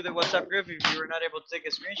send it to the WhatsApp group if you were not able to take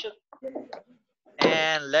a screenshot.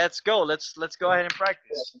 And let's go. Let's go ahead and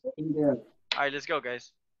practice. All right, let's go,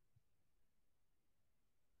 guys.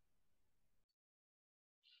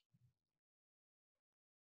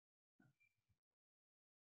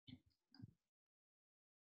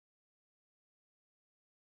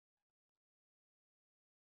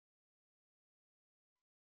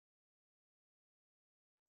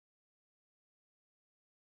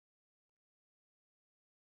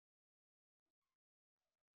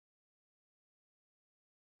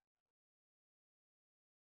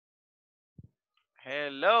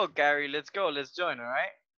 Hello, Gary. Let's go. Let's join, all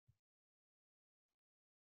right?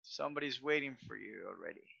 Somebody's waiting for you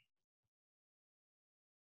already.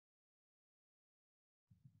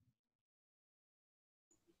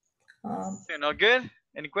 No good?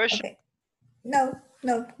 Any questions? Okay. No,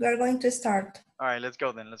 we're going to start. All right, let's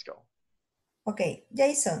go then. Let's go. Okay,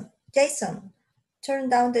 Jason, turn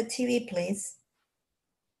down the TV, please.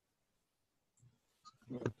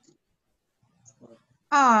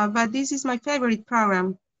 But this is my favorite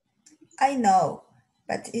program. I know,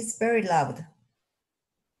 but it's very loud.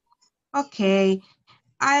 Okay,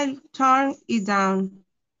 I'll turn it down.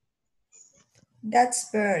 That's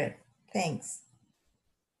better, thanks.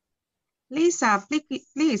 Lisa,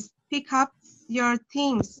 please pick up your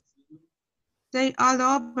things. They're all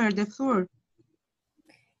over the floor.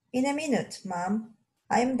 In a minute, Mom.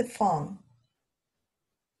 I'm on the phone.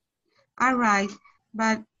 All right,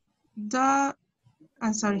 but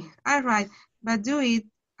I'm sorry. All right, but do it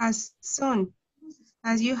as soon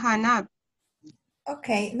as you hang up.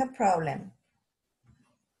 Okay, no problem.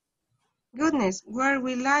 Goodness, were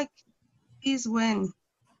we like this when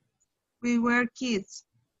we were kids?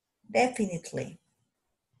 Definitely.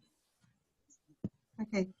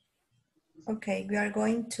 Okay. Okay, we are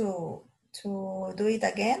going to do it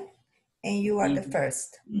again, and you are the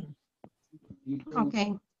first.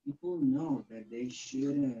 Okay.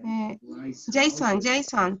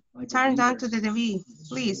 Jason, turn down to the TV,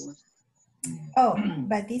 please. Oh,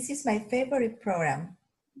 but this is my favorite program.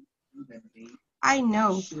 I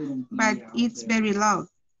know, but it's very loud.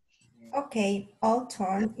 Okay, I'll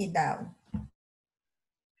turn it down.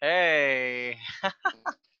 Hey.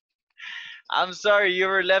 I'm sorry you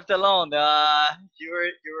were left alone. You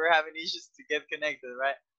were having issues to get connected,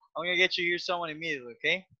 right? I'm gonna get you here someone immediately,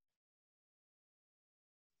 okay?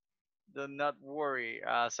 Do not worry.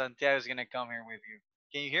 Santiago's gonna come here with you.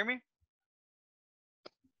 Can you hear me?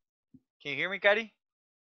 Can you hear me, Cady?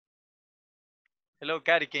 Hello,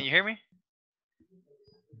 Cady. Can you hear me?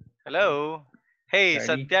 Hello. Hey, Cady?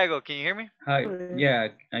 Santiago. Can you hear me? Hi. Yeah,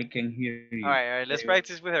 I can hear you. All right. Let's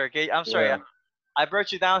practice with her, okay? I'm sorry. Well, I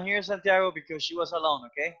brought you down here, Santiago, because she was alone,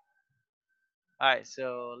 okay? All right.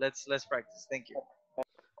 So let's practice. Thank you.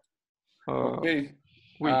 Okay.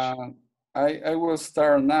 Which? I will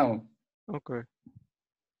start now. Okay.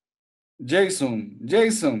 Jason,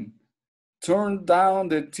 turn down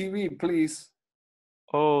the TV, please.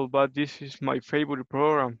 Oh, but this is my favorite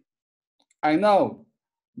program. I know,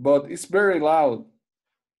 but it's very loud.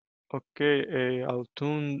 Okay, I'll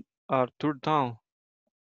turn down.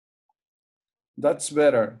 That's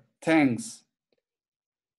better. Thanks.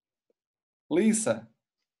 Lisa,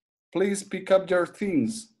 please pick up your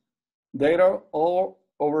things. They are all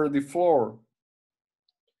over the floor.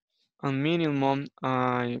 A minimum,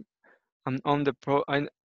 I'm on the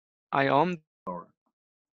I on.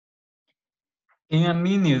 In a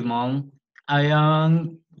minute, Mom. I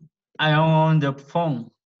am on the phone.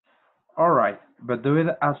 All right, but do it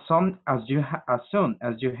as soon as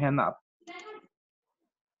you hang up.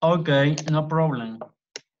 Okay, no problem.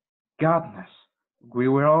 Goodness,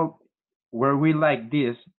 were we like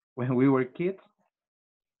this when we were kids?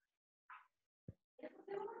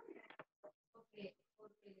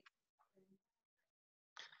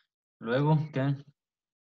 Luego, ¿qué?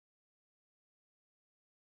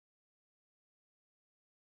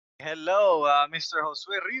 Hello, Mr.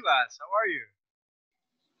 Josue Rivas. How are you?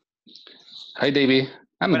 Hi, David.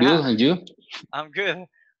 I'm What good, and you? I'm good.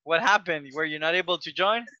 What happened? Were you not able to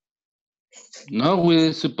join? No,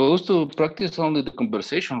 we're supposed to practice only the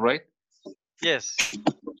conversation, right? Yes. So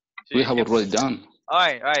We you have can. already done. All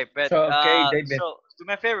right. But so okay, David. so do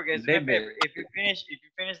me a favor, guys. Do me a David. favor. If you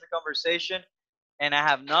finish the conversation, and I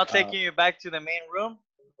have not taken you back to the main room,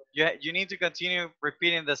 you need to continue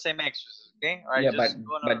repeating the same exercise. Okay. All right. Yeah, Just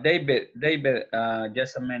but David,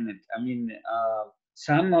 just a minute. I mean,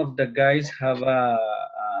 some of the guys have a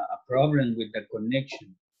problem with the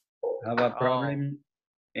connection. Have a problem,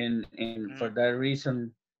 and for that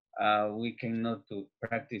reason, we cannot to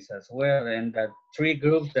practice as well. And the 3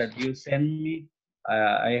 groups that you send me,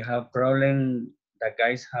 I have problem. The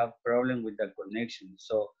guys have problem with the connection.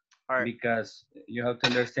 So because you have to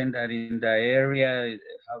understand that in the area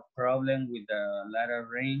have problem with a lot of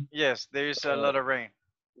rain. Yes, there is a lot of rain.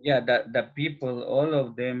 Yeah, the people, all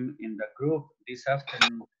of them in the group this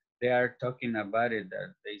afternoon, they are talking about it.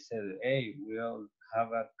 That they said, hey, we all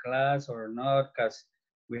have a class or not, because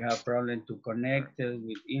we have problem to connect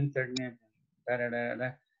with internet.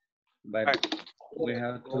 But we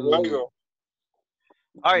have to.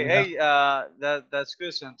 All right, hey, that's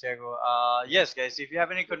good, Santiago. Yes, guys, if you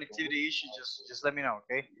have any connectivity issues, just let me know,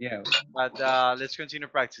 okay? Yeah. But let's continue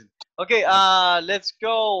practicing. Okay, let's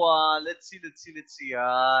go. Let's see.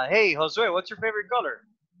 Hey, Josue, what's your favorite color?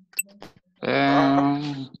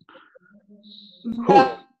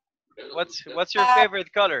 Who? What's your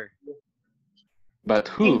favorite color? But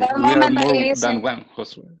who? We are more than one,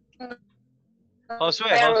 Josue.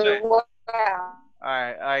 Josue. All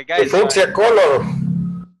right, guys. The fuchsia color.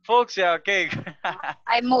 Fuchsia, okay.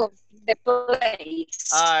 I moved the place.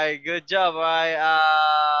 All right, good job. All right,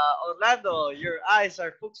 Orlando, your eyes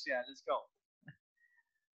are fuchsia. Let's go.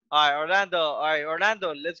 All right,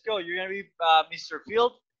 Orlando, let's go. You're gonna be Mr.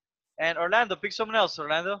 Field, and Orlando, pick someone else.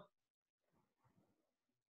 Orlando,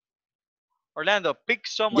 pick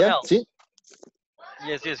someone else. Sí.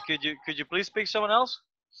 Yes. Could you please pick someone else?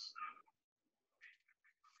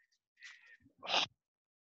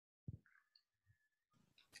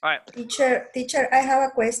 All right. Teacher, I have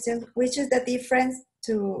a question. Which is the difference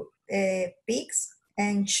to pigs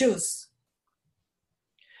and shoes?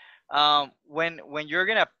 when you're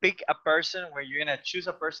gonna pick a person, when you're gonna choose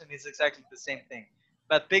a person, it's exactly the same thing.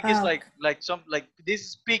 But pick is like this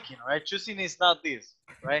is picking, right? Choosing is not this,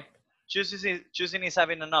 right? Choosing is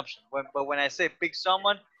having an option. But when I say pick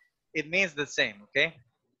someone, it means the same. Okay.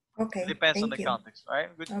 Okay. Depends on Thank the you. context, right?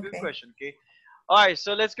 Good Okay. question. Okay. All right.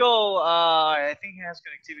 So let's go. I think he has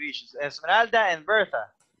connectivity issues. Esmeralda and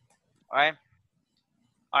Bertha. All right.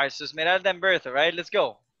 All right. So Esmeralda and Bertha, right? Let's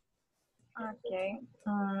go. Okay.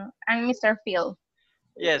 I'm Mr. Phil.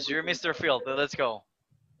 Yes, you're Mr. Field. Let's go.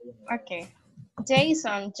 Okay.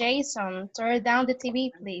 Jason, turn down the TV,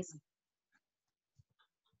 please.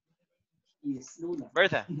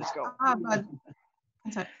 Bertha, let's go. But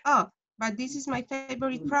I'm sorry. Oh, but this is my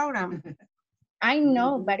favorite program. I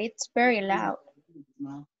know, but it's very loud.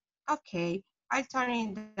 Okay, I'll turn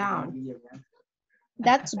it down.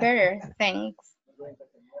 That's better, thanks.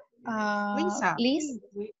 Lisa, Liz?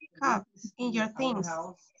 pick up in your things.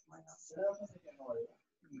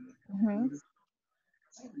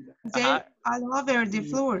 They're all over the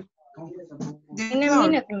floor. In a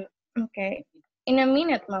minute, okay. In a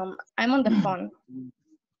minute, Mom. I'm on the phone.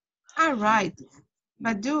 All right,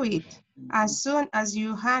 but do it as soon as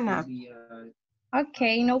you hang up.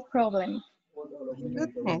 Okay, no problem.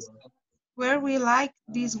 Goodness, were we like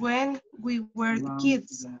this when we were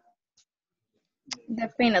kids?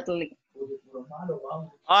 Definitely.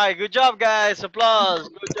 All right, good job, guys. Applause.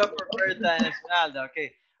 Good job for Bertha and Esmeralda.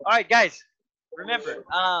 Okay. All right, guys. Remember,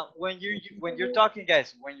 when you're talking,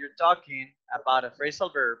 guys, when you're talking about a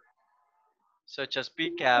phrasal verb such as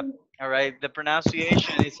pick up, all right, the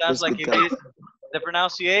pronunciation it sounds like if it is the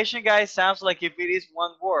pronunciation, guys, sounds like if it is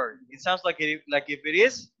one word. It sounds like if it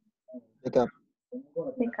is Pick up.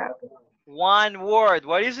 one word.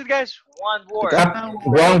 What is it, guys? One word.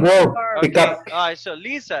 One word. Pick Okay. up. All right. So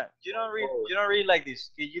Lisa, you don't read like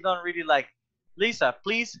this. Okay? You don't really like Lisa.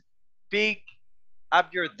 Please pick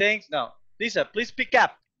up your things. No, Lisa, please pick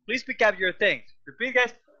up. Please pick up your things. Repeat,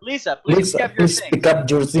 guys. Lisa, please pick Lisa, up your please things. pick up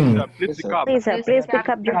your thing. Lisa, please pick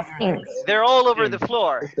up your things. They're all over the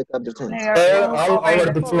floor. They're all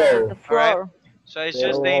over the floor. All right. So it's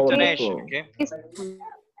just the intonation. Okay.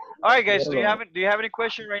 All right, guys. Do you have any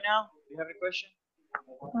question right now? Do you have any question?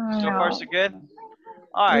 So far, so good.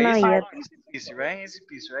 All right, Not yet. easy peasy, right? Easy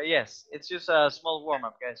peasy, right? Yes, it's just a small warm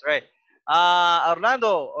up, guys, right?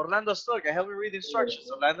 Orlando Stork, help me read the instructions,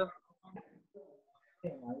 Orlando.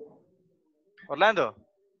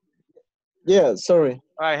 Yeah, sorry.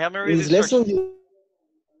 All right, help me read In the this lesson, instructions.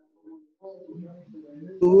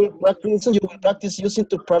 you will practice using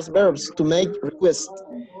to past verbs to make requests.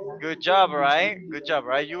 Good job, all right? Good job, all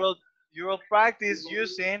right? You will practice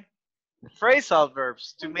using phrasal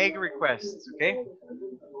verbs to make requests, okay?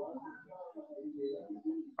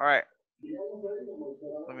 All right.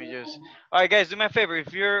 Let me just. All right, guys, do me a favor.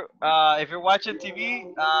 If you're watching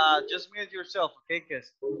TV, just mute yourself, okay?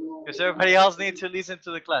 Because everybody else needs to listen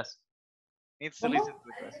to the class. Needs to listen to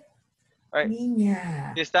the class. All right.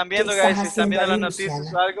 Niña, Si están viendo, ¿qué guys, estás si están haciendo viendo las ahí, noticias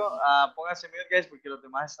Luciana? o algo, pónganse mute, guys, porque los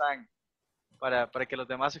demás están para que los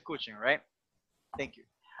demás escuchen, right? Thank you.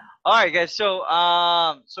 All right, guys. So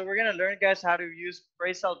we're gonna learn, guys, how to use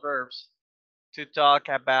phrasal verbs to talk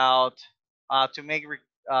about to make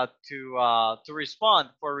to respond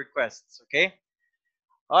for requests. Okay.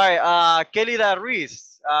 All right. Kelly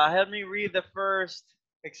Ruiz, help me read the first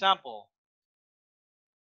example.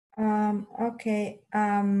 Okay.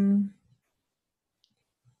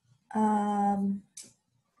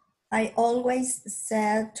 I always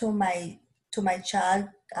said to my child.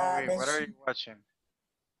 Wait, what are you watching?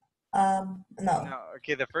 No. No.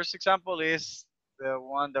 Okay. The first example is the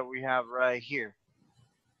one that we have right here.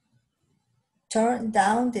 Turn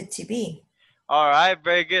down the TV. All right.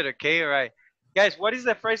 Very good. Okay. All right. Guys, what is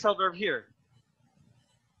the phrasal verb here?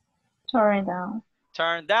 Turn down.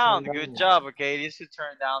 Turn down. Good job. Okay. It is to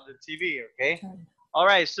turn down the TV. Okay. All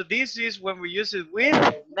right. So this is when we use it with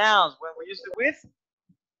nouns. When we use it with?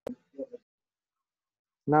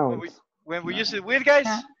 Nouns. When we use it with, guys?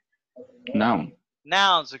 Noun.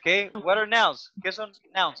 Nouns. Okay. What are nouns? ¿Qué son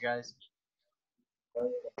nouns, guys?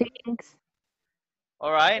 Things.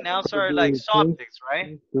 All right. Nouns are like subjects,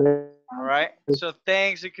 right? All right. So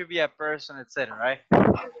things, it could be a person, etc. Right?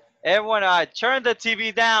 Everyone, turn the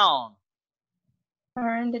TV down.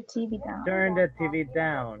 Turn the TV down. Turn the TV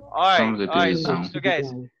down. All right. Turn the All right. TV So, down. so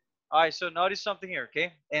guys. All right. So notice something here,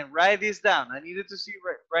 okay? And write this down. I needed to see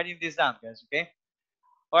writing this down, guys. Okay.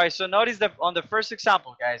 All right. So notice that on the first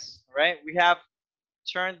example, guys. All right. We have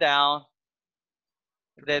turn down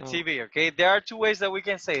the TV. Okay. There are two ways that we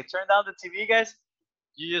can say it. Turn down the TV, guys.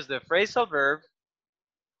 You use the phrasal verb.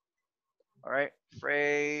 All right.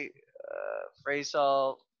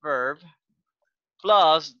 Phrasal verb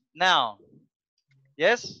plus noun.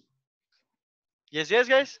 Yes? Yes,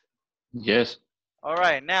 guys? Yes. All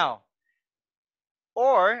right, now.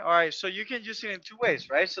 Or, all right, so you can use it in two ways,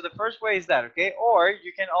 right? So the first way is that, okay? Or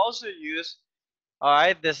you can also use, all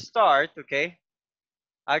right, the start, okay?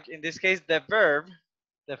 In this case, the verb,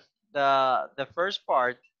 the, the first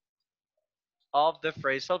part of the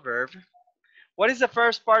phrasal verb. What is the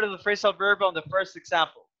first part of the phrasal verb on the first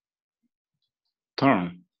example?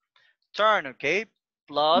 Turn. Turn, okay?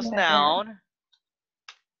 Plus noun,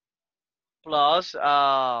 plus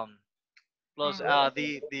the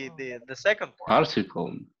second part.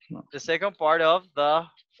 Article. No. The second part of the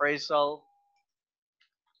phrasal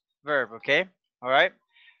verb, okay? All right.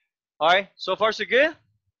 All right. So far so good?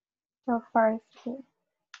 So far, it's good.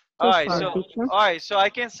 All right, so I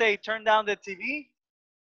can say turn down the TV,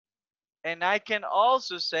 and I can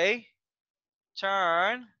also say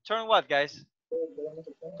turn what, guys?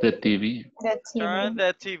 The TV. Turn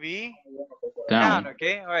the TV down, Down.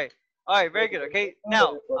 okay? All right. All right, very good, okay?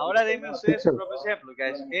 Now, ahora denme ustedes su propio ejemplo,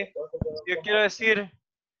 guys, okay? Si yo quiero decir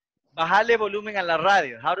bajarle volumen a la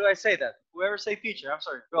radio, how do I say that? Whoever say teacher, I'm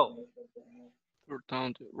sorry, go. Turn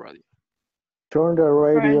down the radio. Turn the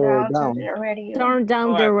radio down. Turn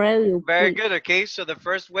down the radio, Very please. good, okay? So the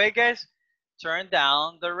first way, guys, turn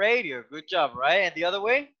down the radio. Good job, right? And the other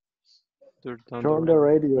way? Turn the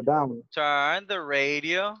radio down. Turn the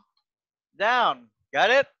radio down. Got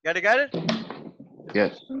it? Got it?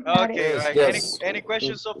 Yes. Okay, Yes, right. yes. Any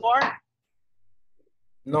questions so far?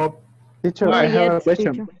 No. Teacher, All I right. have a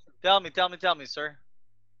question. Tell me, sir.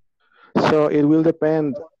 So it will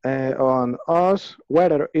depend on us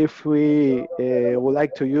whether if we would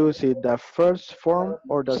like to use it the first form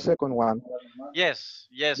or the second one. Yes,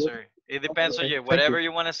 sir. It depends on Okay, you. thank Whatever you.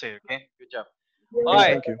 you want to say, okay? Good job. All Okay,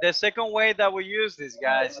 right. thank you. The second way that we use this,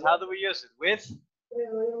 guys, how do we use it? With?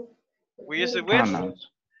 We use it with? Pronouns.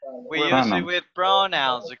 We use it with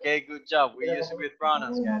pronouns, okay? Good job. We use it with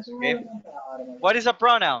pronouns, guys, okay? What is a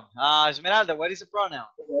pronoun? Esmeralda, what is a pronoun?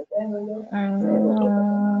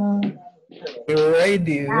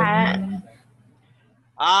 Radio.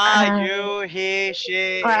 You, he,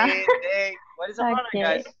 she, it, they. What is a pronoun,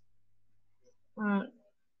 guys?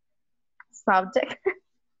 Subject.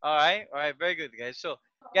 All right, very good, guys. So,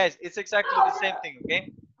 guys, it's exactly the same thing,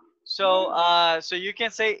 okay? So, so you can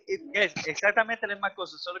say it, guys, exactamente la misma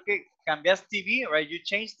cosa, solo que cambias TV, right? You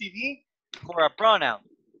change TV for a pronoun.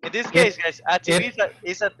 In this case, guys, a TV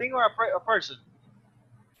is a thing or a person?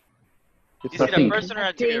 It's Is a it a thing. person or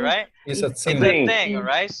a TV, right? It's a It's thing. a thing, all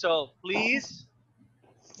right? So, please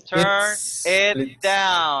turn it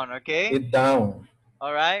down, okay? It down.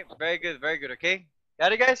 All right, very good, okay?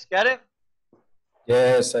 Got it, guys? Got it?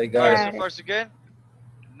 Yes, I All got right, it. so far so good?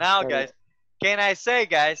 Now, guys, can I say,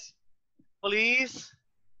 guys, please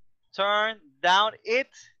turn down it?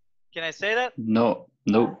 Can I say that? No.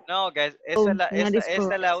 No, guys, esa es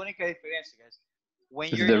la única diferencia, guys. When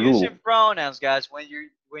It's you're the rule. using pronouns, guys, when you're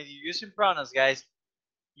using pronouns, guys,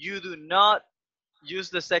 you do not use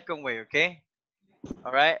the second way, okay?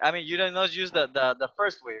 All right. I mean, you do not use the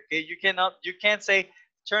first way, okay? You can't say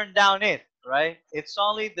turn down it, right? It's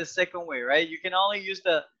only the second way, right? You can only use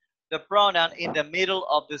the pronoun in the middle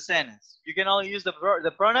of the sentence. You can only use the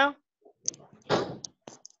pronoun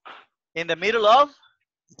in the middle of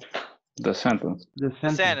The sentence. the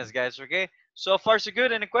sentence, guys, okay? So far so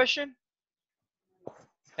good. Any question?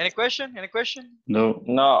 Any question? No.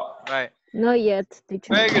 All right. Not yet,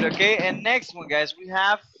 teacher. Very good, okay? And next one, guys, we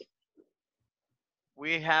have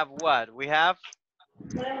what? We have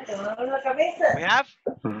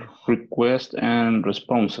Request and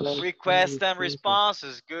responses. requests and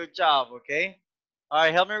responses. Good job, okay? All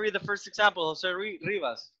right, help me read the first example, Jose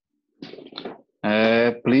Rivas.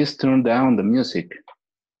 Please turn down the music.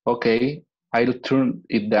 Okay, I'll turn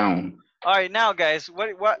it down. All right, now, guys,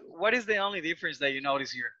 what is the only difference that you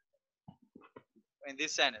notice here in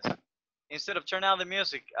this sentence? Instead of turn down the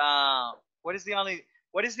music, what is the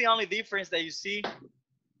only difference that you see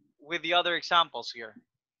with the other examples here?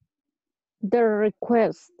 The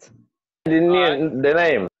request. The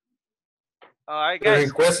name. All right, guys. The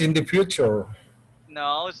request in the future.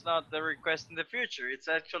 No, it's not the request in the future. It's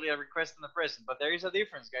actually a request in the present. But there is a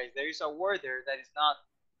difference, guys. There is a word there that is not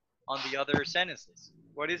on the other sentences.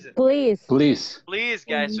 What is it? Please. Please. Please,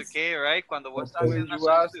 guys. Okay, all right. Cuando vos estás When haciendo you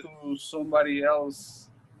ask solicitud. to somebody else,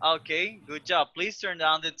 Okay, good job. Please turn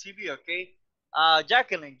down the TV, okay?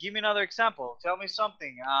 Jacqueline, give me another example. Tell me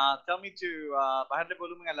something. Tell me to bajarle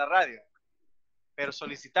volumen a la radio. Pero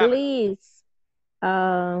solicitame. Please.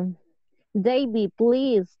 David,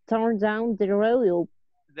 please turn down the radio.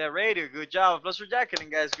 The radio, good job. Plus for Jacqueline,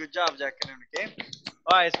 guys. Good job, Jacqueline, okay?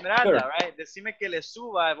 All right, Esmeralda, Sure. right? Decime que le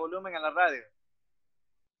suba el volumen a la radio.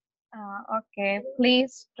 Okay,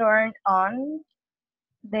 please turn on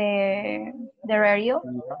the radio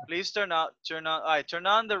Please turn on, all right, turn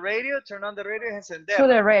on the radio es to encenderlo.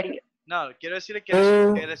 the radio. No, quiero decirle que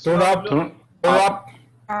le Turn suba up. volumen. Turn up.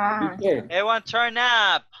 Teacher, Everyone turn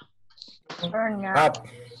up. Turn up. Up.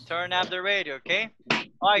 Turn up the radio, okay?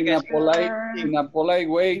 All right, in guys. a polite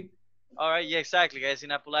way, All right, yeah, exactly, guys,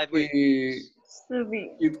 in a polite way.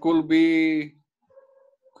 it could be.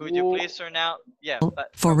 Could you please turn out? Yeah,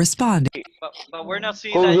 For responding. but we're not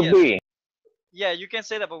seeing that yet. Yeah, you can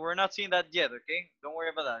say that, but we're not seeing that yet, okay? Don't worry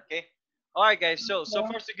about that, okay? All right, guys, so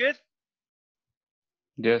far so good?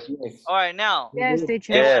 Yes. All right, now. Yes,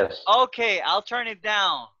 teacher. Yes. Okay, I'll turn it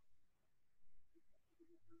down.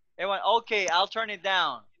 Everyone, okay, I'll turn it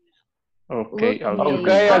down. Okay, I'll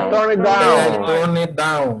turn it down. Turn it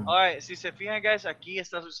down. All right, si se fijan, guys, aquí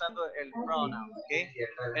estás usando el pronoun, ¿ok?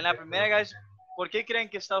 En la primera, guys, ¿por qué creen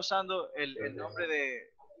que está usando el nombre de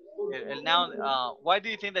el noun? Why do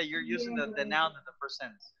you think that you're using the noun in the first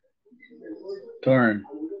sentence? Turn.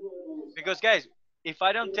 Because, guys, if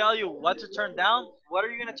I don't tell you what to turn down, what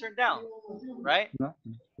are you going to turn down, right? No.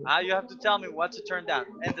 You have to tell me what to turn down.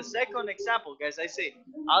 And the second example, guys, I say,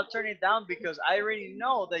 I'll turn it down because I already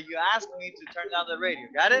know that you asked me to turn down the radio.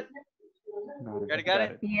 Got it? Got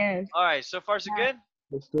it? Yes. All right, so far so good?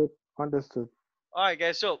 Understood. All right,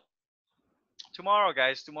 guys, so tomorrow,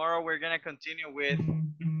 we're going to continue with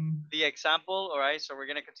the example, all right? So we're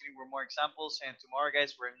going to continue with more examples, and tomorrow,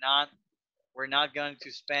 guys, we're not going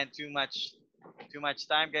to spend too much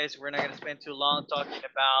time, guys. We're not going to spend too long talking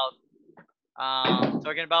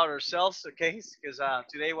about ourselves, okay? Because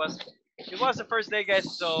today was the first day,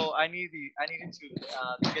 guys, so I needed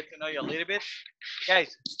to get to know you a little bit.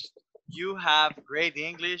 Guys, you have great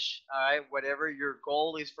English, all right? Whatever your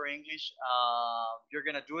goal is for English, you're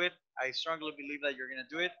gonna do it. I strongly believe that you're gonna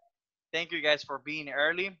do it. Thank you, guys, for being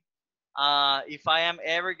early. If I am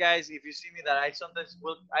ever, guys, if you see me that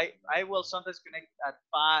I will sometimes connect at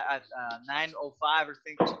 9:05 or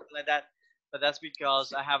something like that, but that's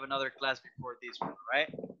because I have another class before this one,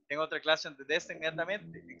 right? Tengo otra clase antes de esta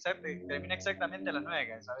inmediatamente, termina exactamente a las 9,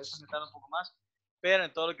 guys. A veces me tarda un poco más, pero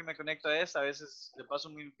en todo lo que me conecto a esta, a veces le paso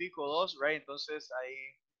un minutico o dos, right? Entonces ahí,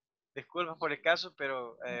 disculpas por el caso,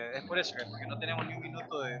 pero es por eso, guys, porque no tenemos ni un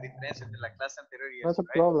minuto de diferencia entre la clase anterior y That's esta, a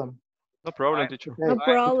right? problem. No problem, teacher. No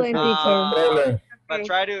problem, teacher. But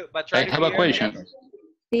try to I have a question.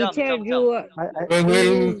 Teacher, We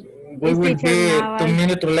will be 2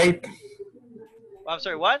 minutes late. I'm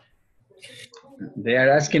sorry, what? They are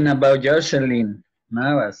asking about Jocelyn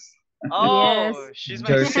Navas. Oh, she's my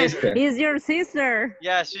Your sister. Is your sister?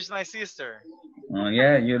 Yeah, she's my sister. Oh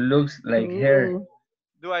yeah, you look like her.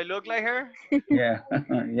 Do I look like her? Yeah,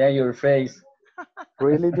 yeah, your face.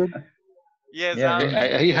 Really, dude? Yes. Yeah,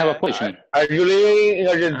 I have a question. Are you living in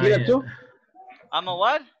Argentina too? I'm a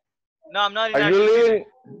what? No, I'm not in Are you Argentina. living?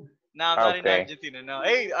 No, I'm not in Okay. Argentina. No.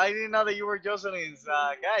 Hey, I didn't know that you were Jocelyn's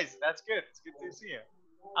guys. That's good. It's good to see you.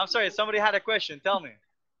 I'm sorry, somebody had a question. Tell me.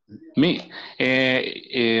 Me,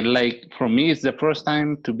 like for me, it's the first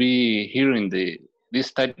time to be hearing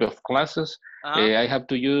this type of classes. I have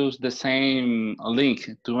to use the same link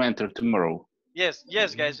to enter tomorrow. Yes,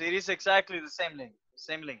 guys. It is exactly the same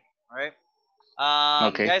link. All right.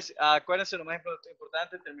 Okay. Guys, acuérdense lo más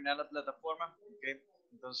importante, terminar la plataforma. Okay.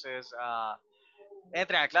 Entonces,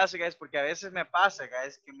 entren a clase, guys, porque a veces me pasa,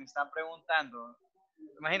 guys, que me están preguntando.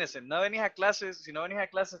 Imagínense, si no venís a clases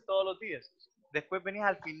todos los días, después venís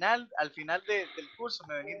al final del curso,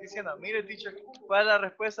 me venís diciendo, mire, teacher, ¿cuál es la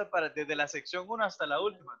respuesta desde la sección 1 hasta la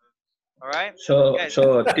última? All right? So, Guys.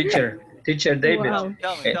 teacher David,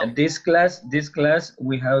 tell me. this class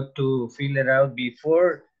we have to fill it out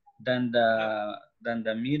before than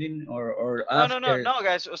the meeting or after. No,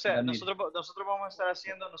 guys, o sea, nosotros vamos a estar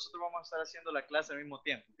haciendo la clase al mismo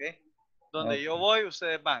tiempo, ¿ok? Donde yo voy,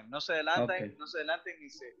 ustedes van, no se adelanten, y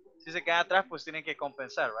si se quedan atrás, pues tienen que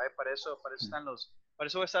compensar, right? Para eso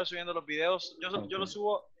voy a estar subiendo los videos. Yo los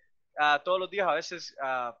subo todos los días, a veces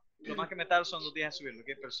lo más que me tardo son 2 días en subirlo, ¿ok?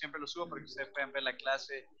 Pero siempre lo subo para que ustedes puedan ver la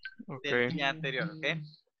clase del día anterior, ¿ok?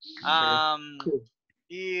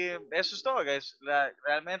 Y eso es todo, guys.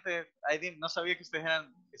 Realmente, no sabía que ustedes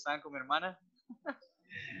estaban con mi hermana.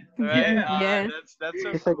 Right? Yes. That's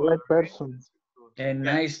so He's a great person. And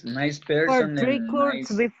nice For person 3 and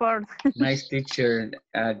courses before. nice teacher,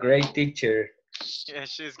 a great teacher. Yeah,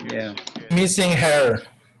 she's good. Yeah. She's good. Missing her.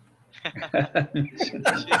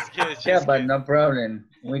 Yeah, but no problem.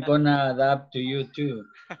 We're gonna adapt to you too.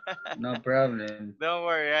 No problem. Don't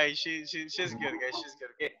worry, she's good, guys. She's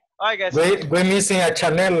good. Okay. All right, guys. We're missing a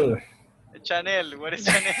channel. Chanel. What is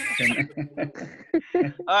Chanel?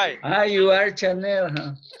 All right. Ah, you are Chanel,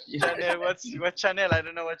 huh? Chanel. What Chanel? I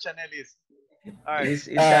don't know what Chanel is. All right. It's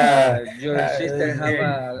your sister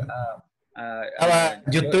have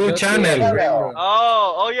YouTube just say a channel. friend.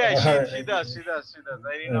 Oh yeah, she does.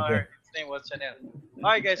 I didn't know her name was Chanel.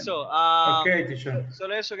 All right, guys. So Okay, teacher. so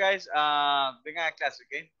eso, guys. Vengan a clase,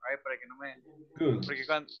 okay? All right, para que no me. Good.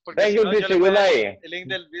 Porque Thank si you, no, yo teacher. le Good voy a dar night. el link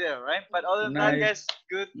del video, right? But other than that, Night. guys,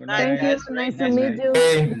 good Good night, Thank you. guys. Nice to Nice meet night. you.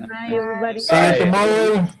 Okay. Bye, everybody. See you Bye.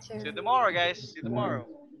 tomorrow. See you tomorrow, guys. See you tomorrow.